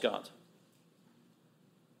worshiping false gods.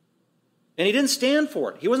 And he didn't stand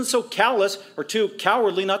for it. He wasn't so callous or too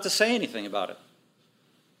cowardly not to say anything about it.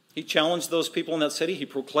 He challenged those people in that city. He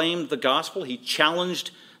proclaimed the gospel. He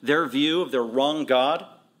challenged their view of their wrong God.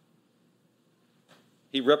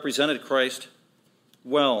 He represented Christ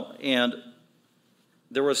well. And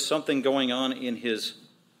there was something going on in his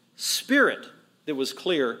spirit that was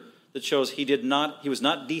clear that shows he was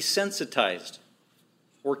not desensitized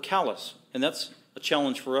or callous. And that's a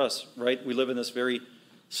challenge for us, right? We live in this very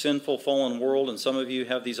sinful, fallen world, and some of you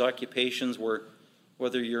have these occupations where,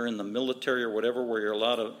 whether you're in the military or whatever, where you're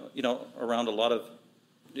around a lot of,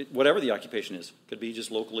 whatever the occupation is. Could be just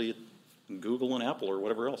locally Google and Apple or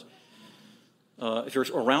whatever else. If you're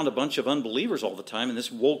around a bunch of unbelievers all the time in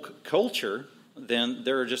this woke culture, then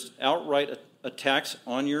there are just outright attacks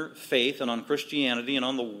on your faith and on Christianity and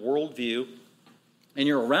on the worldview, and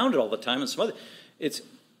you're around it all the time. And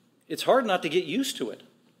it's hard not to get used to it,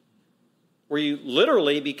 where you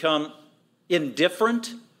literally become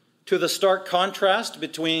indifferent to the stark contrast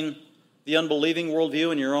between the unbelieving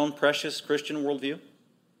worldview and your own precious Christian worldview.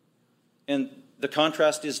 And the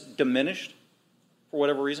contrast is diminished for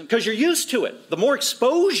whatever reason, because you're used to it. The more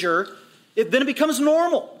exposure, then it becomes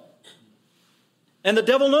normal. And the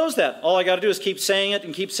devil knows that. All I got to do is keep saying it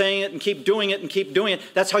and keep saying it and keep doing it and keep doing it.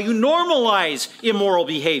 That's how you normalize immoral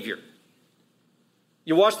behavior.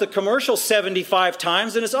 You watch the commercial 75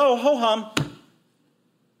 times and it's, oh, ho-hum.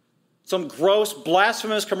 Some gross,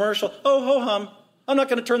 blasphemous commercial. Oh, ho-hum. I'm not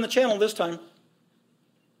going to turn the channel this time.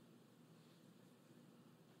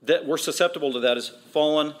 That we're susceptible to that as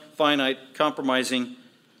fallen, finite, compromising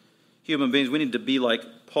human beings. We need to be like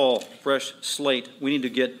Paul, fresh slate. We need to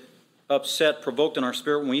get upset, provoked in our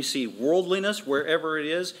spirit when we see worldliness wherever it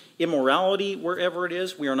is, immorality wherever it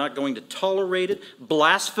is. We are not going to tolerate it.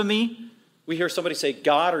 Blasphemy, we hear somebody say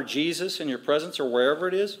God or Jesus in your presence or wherever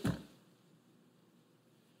it is.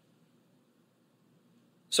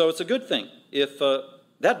 So it's a good thing if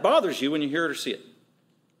that bothers you when you hear it or see it.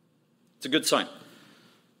 It's a good sign.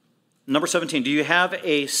 Number 17, do you have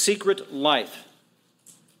a secret life?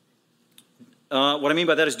 What I mean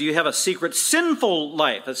by that is, do you have a secret sinful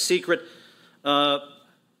life, a secret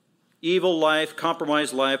evil life,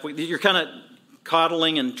 compromised life? You're kind of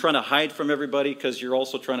coddling and trying to hide from everybody because you're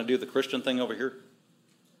also trying to do the Christian thing over here.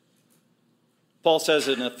 Paul says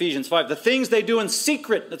in Ephesians 5, the things they do in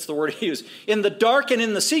secret, that's the word he used, in the dark and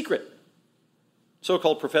in the secret,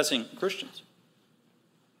 so-called professing Christians.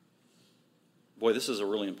 Boy, this is a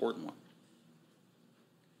really important one.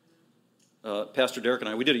 Pastor Derek and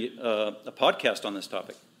I, we did a podcast on this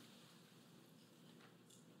topic.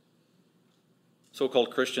 So-called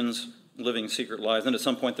Christians living secret lives. Then at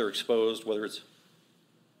some point they're exposed, whether it's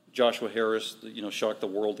Joshua Harris, shocked the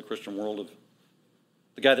world, the Christian world, of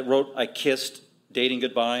the guy that wrote, I kissed dating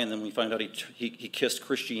goodbye, and then we find out he kissed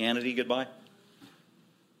Christianity goodbye.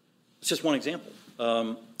 It's just one example.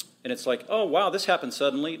 And it's like, oh, wow, this happened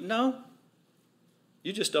suddenly. No.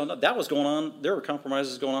 You just don't know. That was going on. There were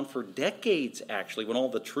compromises going on for decades, actually, when all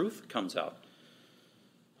the truth comes out.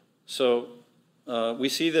 So we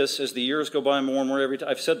see this as the years go by more and more.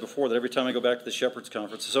 I've said before that every time I go back to the Shepherd's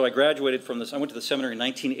Conference. So I graduated from this. I went to the seminary in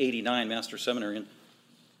 1989, Master's Seminary, and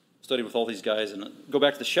studied with all these guys. And go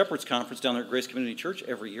back to the Shepherd's Conference down there at Grace Community Church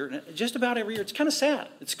every year. And just about every year. It's kind of sad.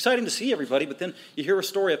 It's exciting to see everybody, but then you hear a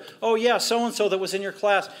story of, oh, yeah, so-and-so that was in your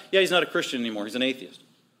class. Yeah, he's not a Christian anymore. He's an atheist.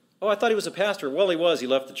 Oh, I thought he was a pastor. Well, he was. He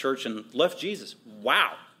left the church and left Jesus.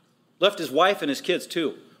 Wow. Left his wife and his kids,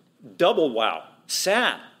 too. Double wow.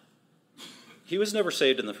 Sad. He was never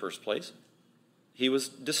saved in the first place. He was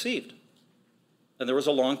deceived. And there was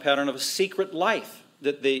a long pattern of a secret life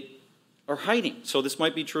that they are hiding. So this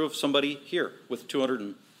might be true of somebody here with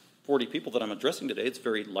 240 people that I'm addressing today. It's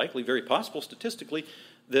very likely, very possible statistically,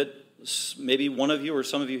 that maybe one of you or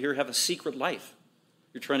some of you here have a secret life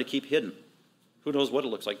you're trying to keep hidden. Who knows what it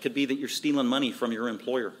looks like? It could be that you're stealing money from your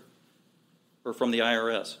employer or from the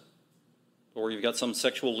IRS, or you've got some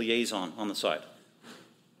sexual liaison on the side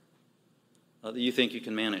that you think you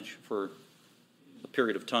can manage for a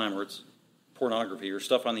period of time, or it's pornography or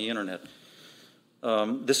stuff on the internet.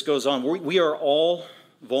 This goes on. We are all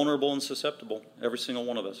vulnerable and susceptible, every single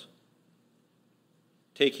one of us.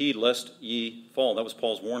 Take heed lest ye fall. That was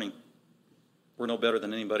Paul's warning. We're no better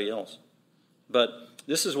than anybody else. But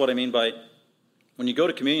this is what I mean by when you go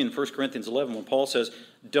to communion in 1 Corinthians 11, when Paul says,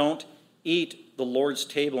 don't eat the Lord's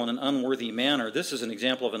table in an unworthy manner. This is an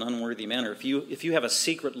example of an unworthy manner. If you have a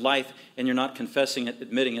secret life and you're not confessing it,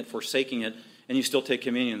 admitting it, forsaking it, and you still take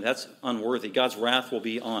communion, that's unworthy. God's wrath will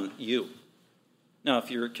be on you. Now,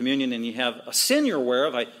 if you're at communion and you have a sin you're aware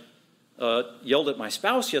of, I yelled at my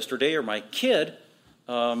spouse yesterday or my kid,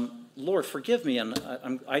 Lord, forgive me, and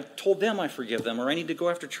I told them I forgive them, or I need to go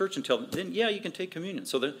after church and tell them, then yeah, you can take communion.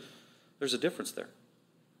 So there's a difference there.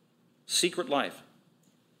 Secret life.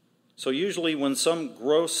 So usually when some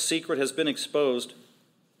gross secret has been exposed,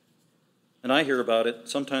 and I hear about it,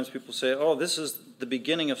 sometimes people say, oh, this is the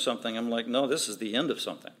beginning of something. I'm like, no, this is the end of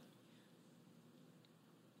something.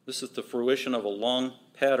 This is the fruition of a long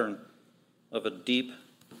pattern of a deep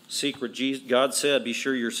secret. God said, be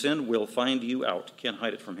sure your sin will find you out. Can't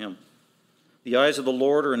hide it from him. The eyes of the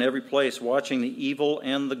Lord are in every place, watching the evil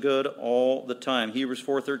and the good all the time. Hebrews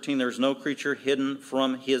 4:13, there is no creature hidden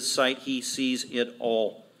from his sight. He sees it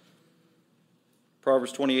all.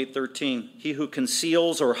 Proverbs 28:13, he who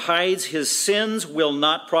conceals or hides his sins will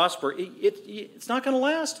not prosper. It's not going to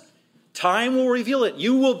last. Time will reveal it.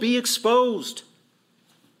 You will be exposed.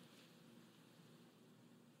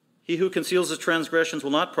 He who conceals his transgressions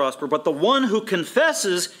will not prosper, but the one who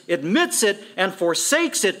confesses, admits it, and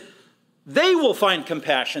forsakes it, they will find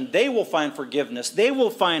compassion. They will find forgiveness. They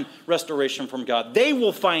will find restoration from God. They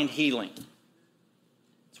will find healing.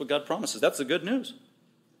 That's what God promises. That's the good news.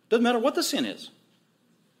 Doesn't matter what the sin is.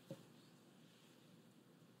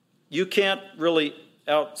 You can't really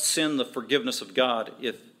out-sin the forgiveness of God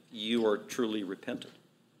if you are truly repentant.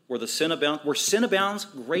 Where sin abounds,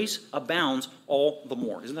 grace abounds all the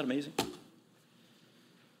more. Isn't that amazing?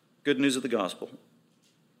 Good news of the gospel.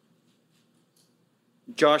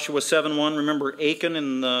 Joshua 7:1, remember Achan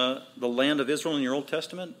in the land of Israel in your Old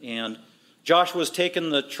Testament? And Joshua's taken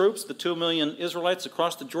the troops, the 2 million Israelites,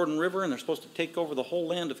 across the Jordan River, and they're supposed to take over the whole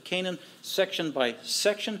land of Canaan, section by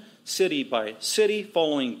section, city by city,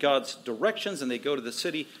 following God's directions. And they go to the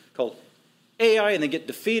city called Ai, and they get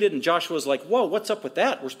defeated, and Joshua's like, whoa, what's up with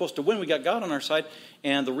that? We're supposed to win. We got God on our side.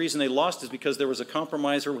 And the reason they lost is because there was a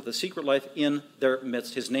compromiser with a secret life in their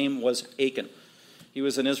midst. His name was Achan. He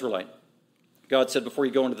was an Israelite. God said, before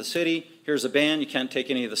you go into the city, here's a ban. You can't take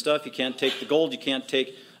any of the stuff. You can't take the gold. You can't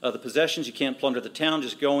take the possessions. You can't plunder the town.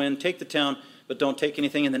 Just go in, take the town, but don't take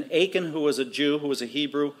anything. And then Achan, who was a Jew, who was a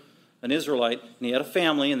Hebrew, an Israelite, and he had a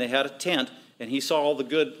family, and they had a tent, and he saw all the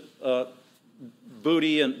good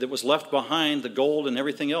booty and that was left behind, the gold and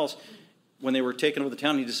everything else, when they were taken over the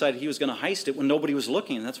town. He decided he was going to heist it when nobody was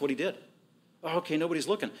looking, and that's what he did. Oh, okay, nobody's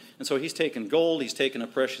looking. And so he's taken gold. He's taken a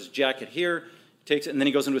precious jacket here. Takes it, and then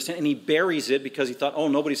he goes into his tent and he buries it because he thought, oh,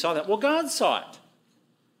 nobody saw that. Well, God saw it.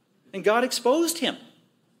 And God exposed him.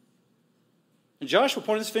 And Joshua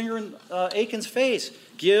pointed his finger in Achan's face.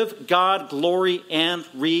 Give God glory and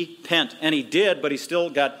repent. And he did, but he still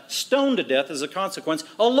got stoned to death as a consequence,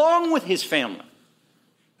 along with his family.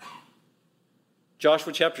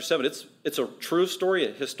 Joshua chapter 7, it's a true story,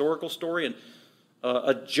 a historical story, and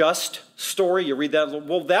a just story. You read that,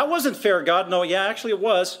 well, that wasn't fair, God. No, yeah, actually it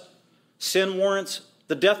was. Sin warrants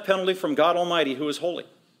the death penalty from God Almighty, who is holy.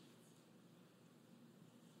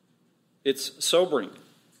 It's sobering.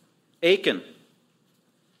 Achan,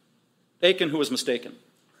 who was mistaken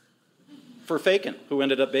for Fachan, who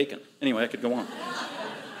ended up bacon. Anyway, I could go on.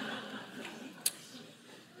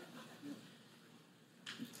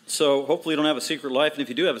 So hopefully you don't have a secret life, and if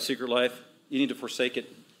you do have a secret life, you need to forsake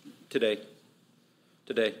it today.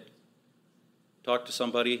 Today. Talk to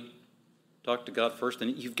somebody. Talk to God first,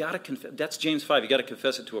 and you've got to confess. That's James 5. You've got to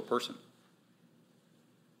confess it to a person.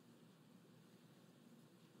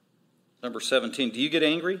 Number 17, do you get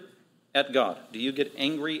angry at God? Do you get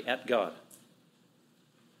angry at God?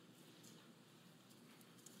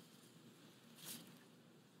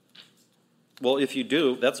 Well, if you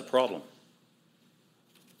do, that's a problem.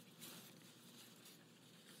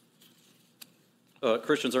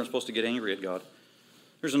 Christians aren't supposed to get angry at God.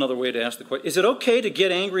 Here's another way to ask the question. Is it okay to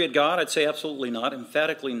get angry at God? I'd say absolutely not.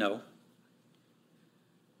 Emphatically no.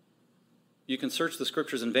 You can search the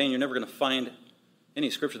scriptures in vain. You're never going to find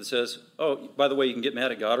any scripture that says, oh, by the way, you can get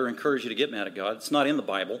mad at God or encourage you to get mad at God. It's not in the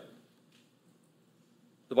Bible.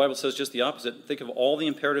 The Bible says just the opposite. Think of all the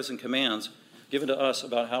imperatives and commands given to us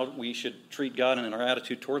about how we should treat God and our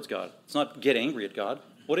attitude towards God. It's not get angry at God.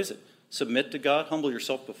 What is it? Submit to God, humble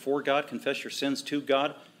yourself before God, confess your sins to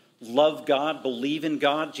God, love God, believe in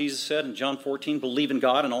God. Jesus said in John 14, believe in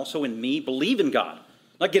God and also in me. Believe in God,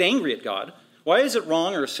 not get angry at God. Why is it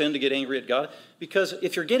wrong or a sin to get angry at God? Because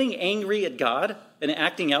if you're getting angry at God and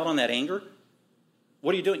acting out on that anger,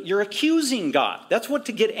 what are you doing? You're accusing God. That's what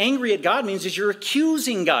to get angry at God means, is you're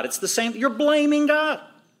accusing God. It's the same. You're blaming God.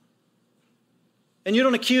 And you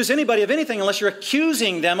don't accuse anybody of anything unless you're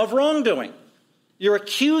accusing them of wrongdoing. You're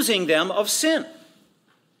accusing them of sin.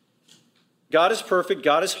 God is perfect.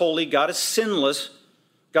 God is holy. God is sinless.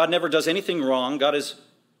 God never does anything wrong. God is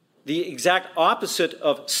the exact opposite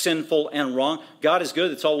of sinful and wrong. God is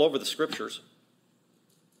good. It's all over the scriptures.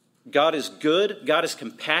 God is good. God is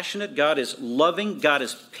compassionate. God is loving. God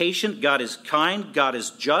is patient. God is kind. God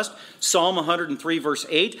is just. Psalm 103 verse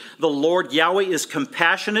 8, the Lord Yahweh is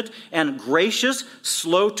compassionate and gracious,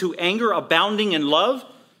 slow to anger, abounding in love.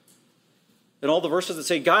 And all the verses that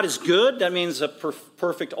say God is good, that means a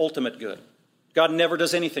perfect, ultimate good. God never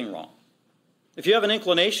does anything wrong. If you have an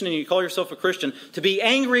inclination and you call yourself a Christian to be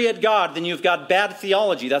angry at God, then you've got bad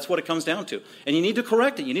theology. That's what it comes down to. And you need to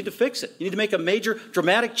correct it. You need to fix it. You need to make a major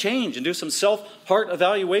dramatic change and do some self-heart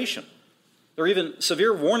evaluation. There are even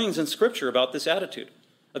severe warnings in Scripture about this attitude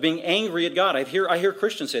of being angry at God. I hear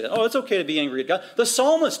Christians say that. Oh, it's okay to be angry at God. The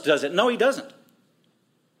psalmist does it. No, he doesn't.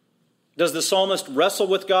 Does the psalmist wrestle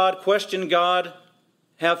with God, question God,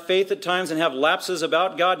 have faith at times and have lapses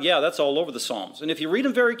about God? Yeah, that's all over the Psalms. And if you read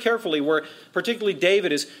them very carefully, where particularly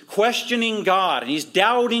David is questioning God, and he's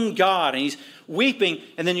doubting God, and he's weeping,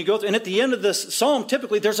 and then you go through, and at the end of this psalm,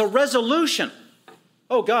 typically there's a resolution.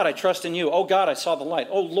 Oh God, I trust in you. Oh God, I saw the light.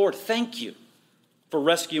 Oh Lord, thank you for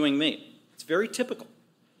rescuing me. It's very typical.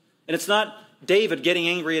 And it's not David getting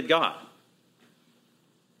angry at God.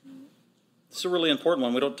 It's a really important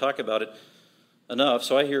one. We don't talk about it enough.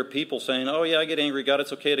 So I hear people saying, oh yeah, I get angry at God.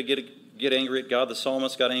 It's okay to get angry at God. The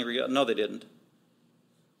psalmist got angry at God. No, they didn't.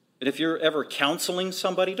 And if you're ever counseling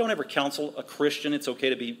somebody, don't ever counsel a Christian. It's okay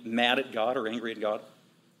to be mad at God or angry at God.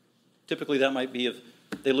 Typically that might be if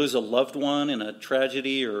they lose a loved one in a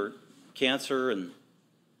tragedy or cancer. And,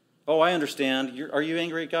 oh, I understand. Are you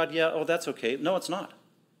angry at God? Yeah. Oh, that's okay. No, it's not.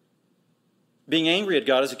 Being angry at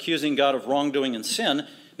God is accusing God of wrongdoing and sin.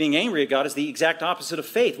 Being angry at God is the exact opposite of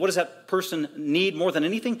faith. What does that person need more than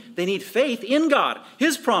anything? They need faith in God,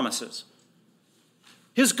 His promises.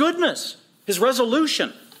 His goodness, His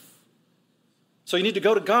resolution. So you need to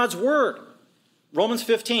go to God's Word. Romans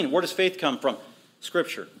 15, where does faith come from?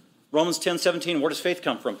 Scripture. Romans 10:17, where does faith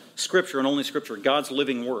come from? Scripture and only Scripture, God's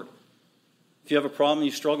living Word. If you have a problem,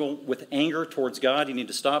 you struggle with anger towards God, you need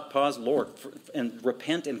to stop, pause, Lord, and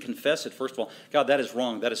repent and confess it, first of all. God, that is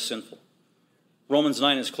wrong. That is sinful. Romans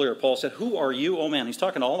 9 is clear. Paul said, who are you, O man? He's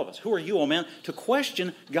talking to all of us. Who are you, O man, to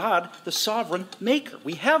question God, the sovereign maker?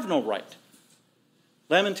 We have no right.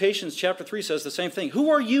 Lamentations chapter 3 says the same thing.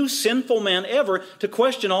 Who are you, sinful man, ever to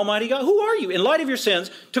question Almighty God? Who are you, in light of your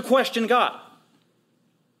sins, to question God?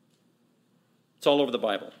 It's all over the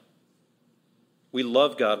Bible. We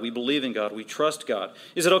love God. We believe in God. We trust God.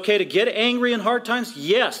 Is it okay to get angry in hard times?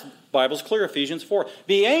 Yes. The Bible's clear, Ephesians 4.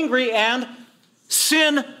 Be angry and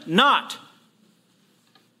sin not.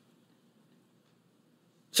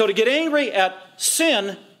 So to get angry at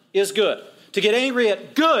sin is good. To get angry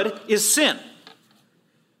at good is sin.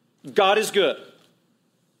 God is good.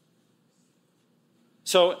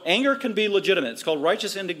 So anger can be legitimate. It's called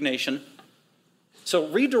righteous indignation. So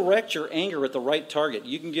redirect your anger at the right target.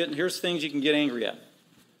 Here's things you can get angry at.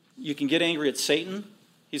 You can get angry at Satan.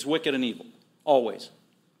 He's wicked and evil. Always.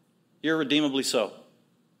 Irredeemably so.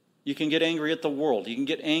 You can get angry at the world. You can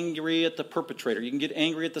get angry at the perpetrator. You can get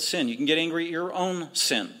angry at the sin. You can get angry at your own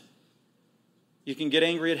sin. You can get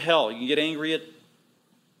angry at hell. You can get angry at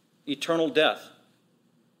eternal death.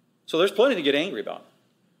 So there's plenty to get angry about.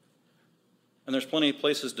 And there's plenty of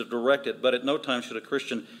places to direct it, but at no time should a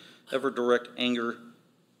Christian ever direct anger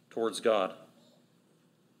towards God.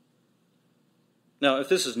 Now, if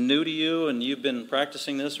this is new to you and you've been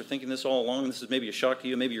practicing this or thinking this all along, this is maybe a shock to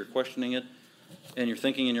you, maybe you're questioning it, and you're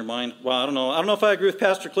thinking in your mind, well, I don't know if I agree with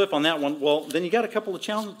Pastor Cliff on that one. Well, then you got a couple of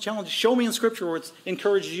challenges. Show me in Scripture where it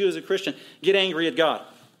encourages you as a Christian, get angry at God.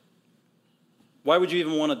 Why would you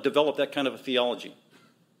even want to develop that kind of a theology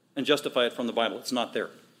and justify it from the Bible? It's not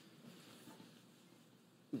there.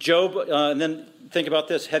 Job, and then think about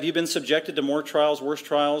this. Have you been subjected to more trials, worse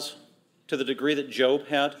trials, to the degree that Job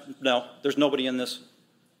had? No, there's nobody on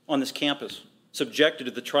this campus subjected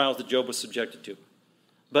to the trials that Job was subjected to.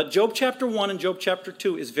 But Job chapter 1 and Job chapter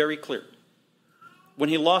 2 is very clear. When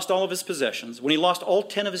he lost all of his possessions, when he lost all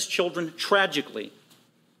 10 of his children tragically,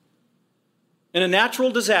 in a natural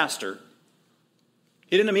disaster,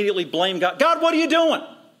 he didn't immediately blame God. God, what are you doing?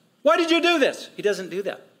 Why did you do this? He doesn't do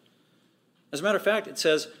that. As a matter of fact, it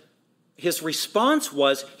says his response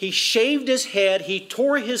was he shaved his head, he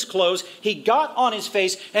tore his clothes, he got on his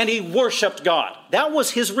face, and he worshiped God. That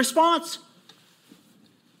was his response.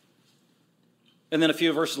 And then a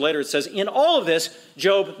few verses later it says, in all of this,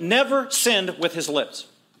 Job never sinned with his lips.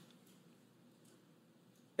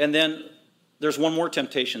 And then there's one more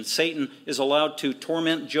temptation. Satan is allowed to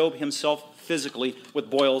torment Job himself physically with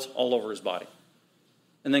boils all over his body.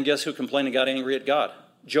 And then guess who complained and got angry at God?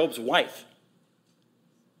 Job's wife.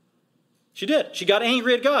 She did. She got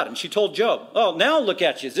angry at God, and she told Job, oh, now look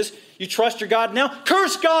at you. Is this, you trust your God now?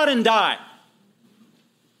 Curse God and die.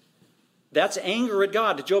 That's anger at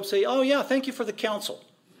God. Did Job say, oh, yeah, thank you for the counsel?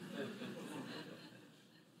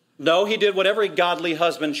 No, he did what every godly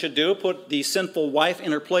husband should do, put the sinful wife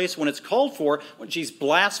in her place when it's called for, when she's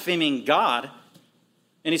blaspheming God.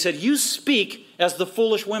 And he said, you speak as the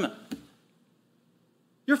foolish women.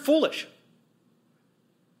 You're foolish.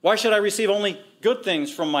 Why should I receive only good things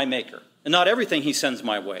from my Maker and not everything he sends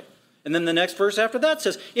my way? And then the next verse after that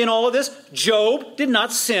says, in all of this, Job did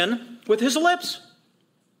not sin with his lips.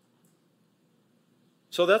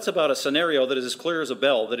 So that's about a scenario that is as clear as a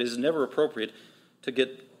bell, that it is never appropriate to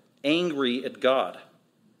get angry at God.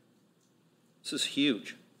 This is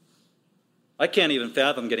huge. I can't even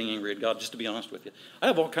fathom getting angry at God, just to be honest with you. I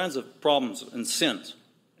have all kinds of problems and sins.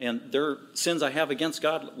 And there are sins I have against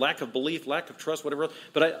God, lack of belief, lack of trust, whatever else.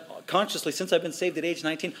 But I consciously, since I've been saved at age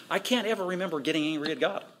 19, I can't ever remember getting angry at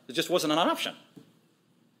God. It just wasn't an option.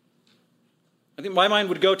 I think my mind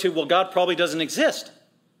would go to, well, God probably doesn't exist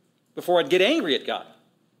before I'd get angry at God.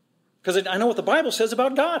 Because I know what the Bible says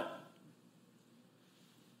about God.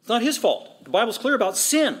 It's not his fault. The Bible's clear about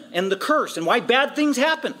sin and the curse and why bad things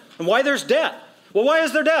happen and why there's death. Well, why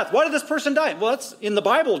is there death? Why did this person die? Well, that's in the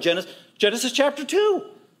Bible, Genesis chapter 2.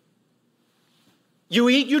 You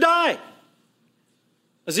eat, you die.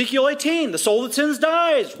 Ezekiel 18, the soul that sins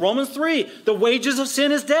dies. Romans 3, the wages of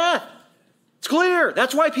sin is death. It's clear.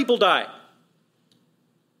 That's why people die.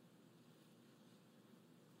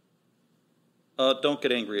 Don't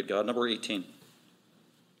get angry at God. Number 18.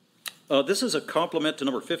 This is a compliment to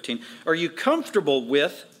number 15. Are you comfortable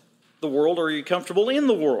with the world, or are you comfortable in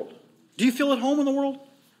the world? Do you feel at home in the world?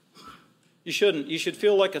 You shouldn't. You should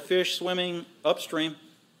feel like a fish swimming upstream.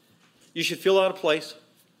 You should feel out of place.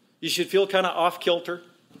 You should feel kind of off kilter.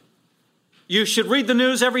 You should read the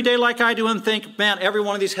news every day like I do and think, man, every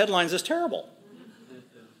one of these headlines is terrible.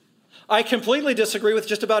 I completely disagree with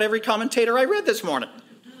just about every commentator I read this morning.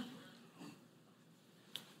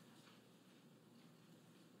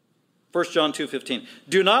 1 John 2:15.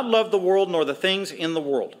 Do not love the world nor the things in the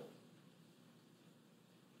world.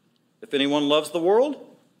 If anyone loves the world,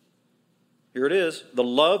 here it is, the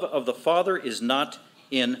love of the Father is not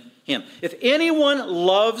in him. If anyone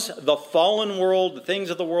loves the fallen world, the things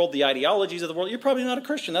of the world, the ideologies of the world, you're probably not a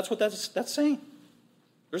Christian. That's what that's saying.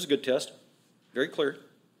 There's a good test. Very clear.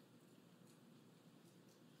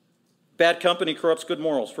 Bad company corrupts good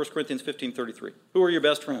morals. 1 Corinthians 15:33. Who are your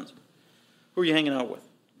best friends? Who are you hanging out with?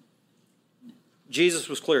 Jesus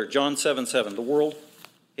was clear. John 7:7. The world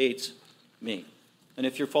hates me. And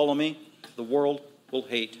if you follow me, the world will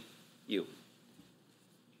hate you.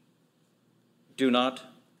 Do not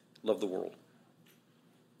love the world.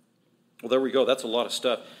 Well, there we go. That's a lot of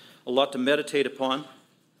stuff. A lot to meditate upon.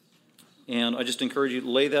 And I just encourage you to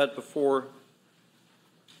lay that before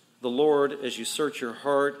the Lord as you search your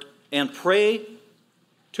heart and pray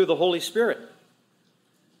to the Holy Spirit.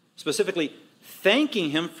 Specifically,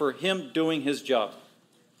 thanking Him for Him doing His job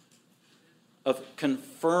of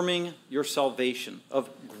confirming your salvation, of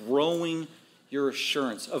growing your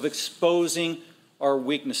assurance, of exposing our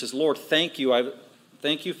weaknesses. Lord, thank you. I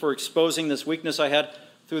thank you for exposing this weakness I had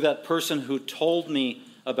through that person who told me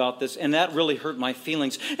about this, and that really hurt my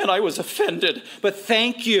feelings, and I was offended. But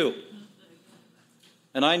thank you.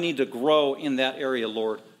 And I need to grow in that area,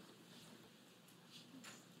 Lord.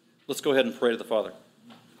 Let's go ahead and pray to the Father.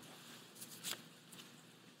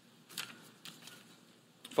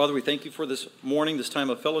 Father, we thank you for this morning, this time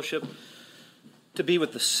of fellowship, to be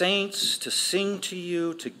with the saints, to sing to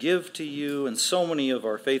you, to give to you, and so many of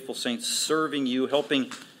our faithful saints serving you, helping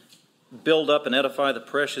build up and edify the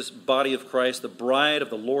precious body of Christ, the bride of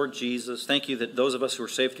the Lord Jesus. Thank you that those of us who are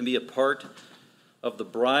saved can be a part of the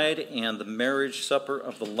bride and the marriage supper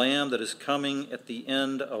of the Lamb that is coming at the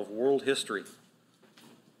end of world history,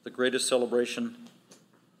 the greatest celebration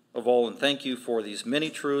of all. And thank you for these many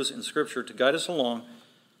truths in Scripture to guide us along,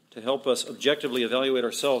 to help us objectively evaluate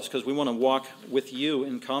ourselves, because we want to walk with you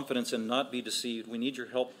in confidence and not be deceived. We need your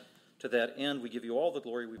help to that end. We give you all the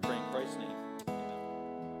glory. We pray in Christ's name.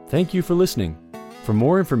 Amen. Thank you for listening. For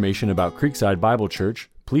more information about Creekside Bible Church,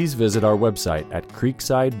 please visit our website at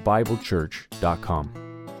creeksidebiblechurch.com.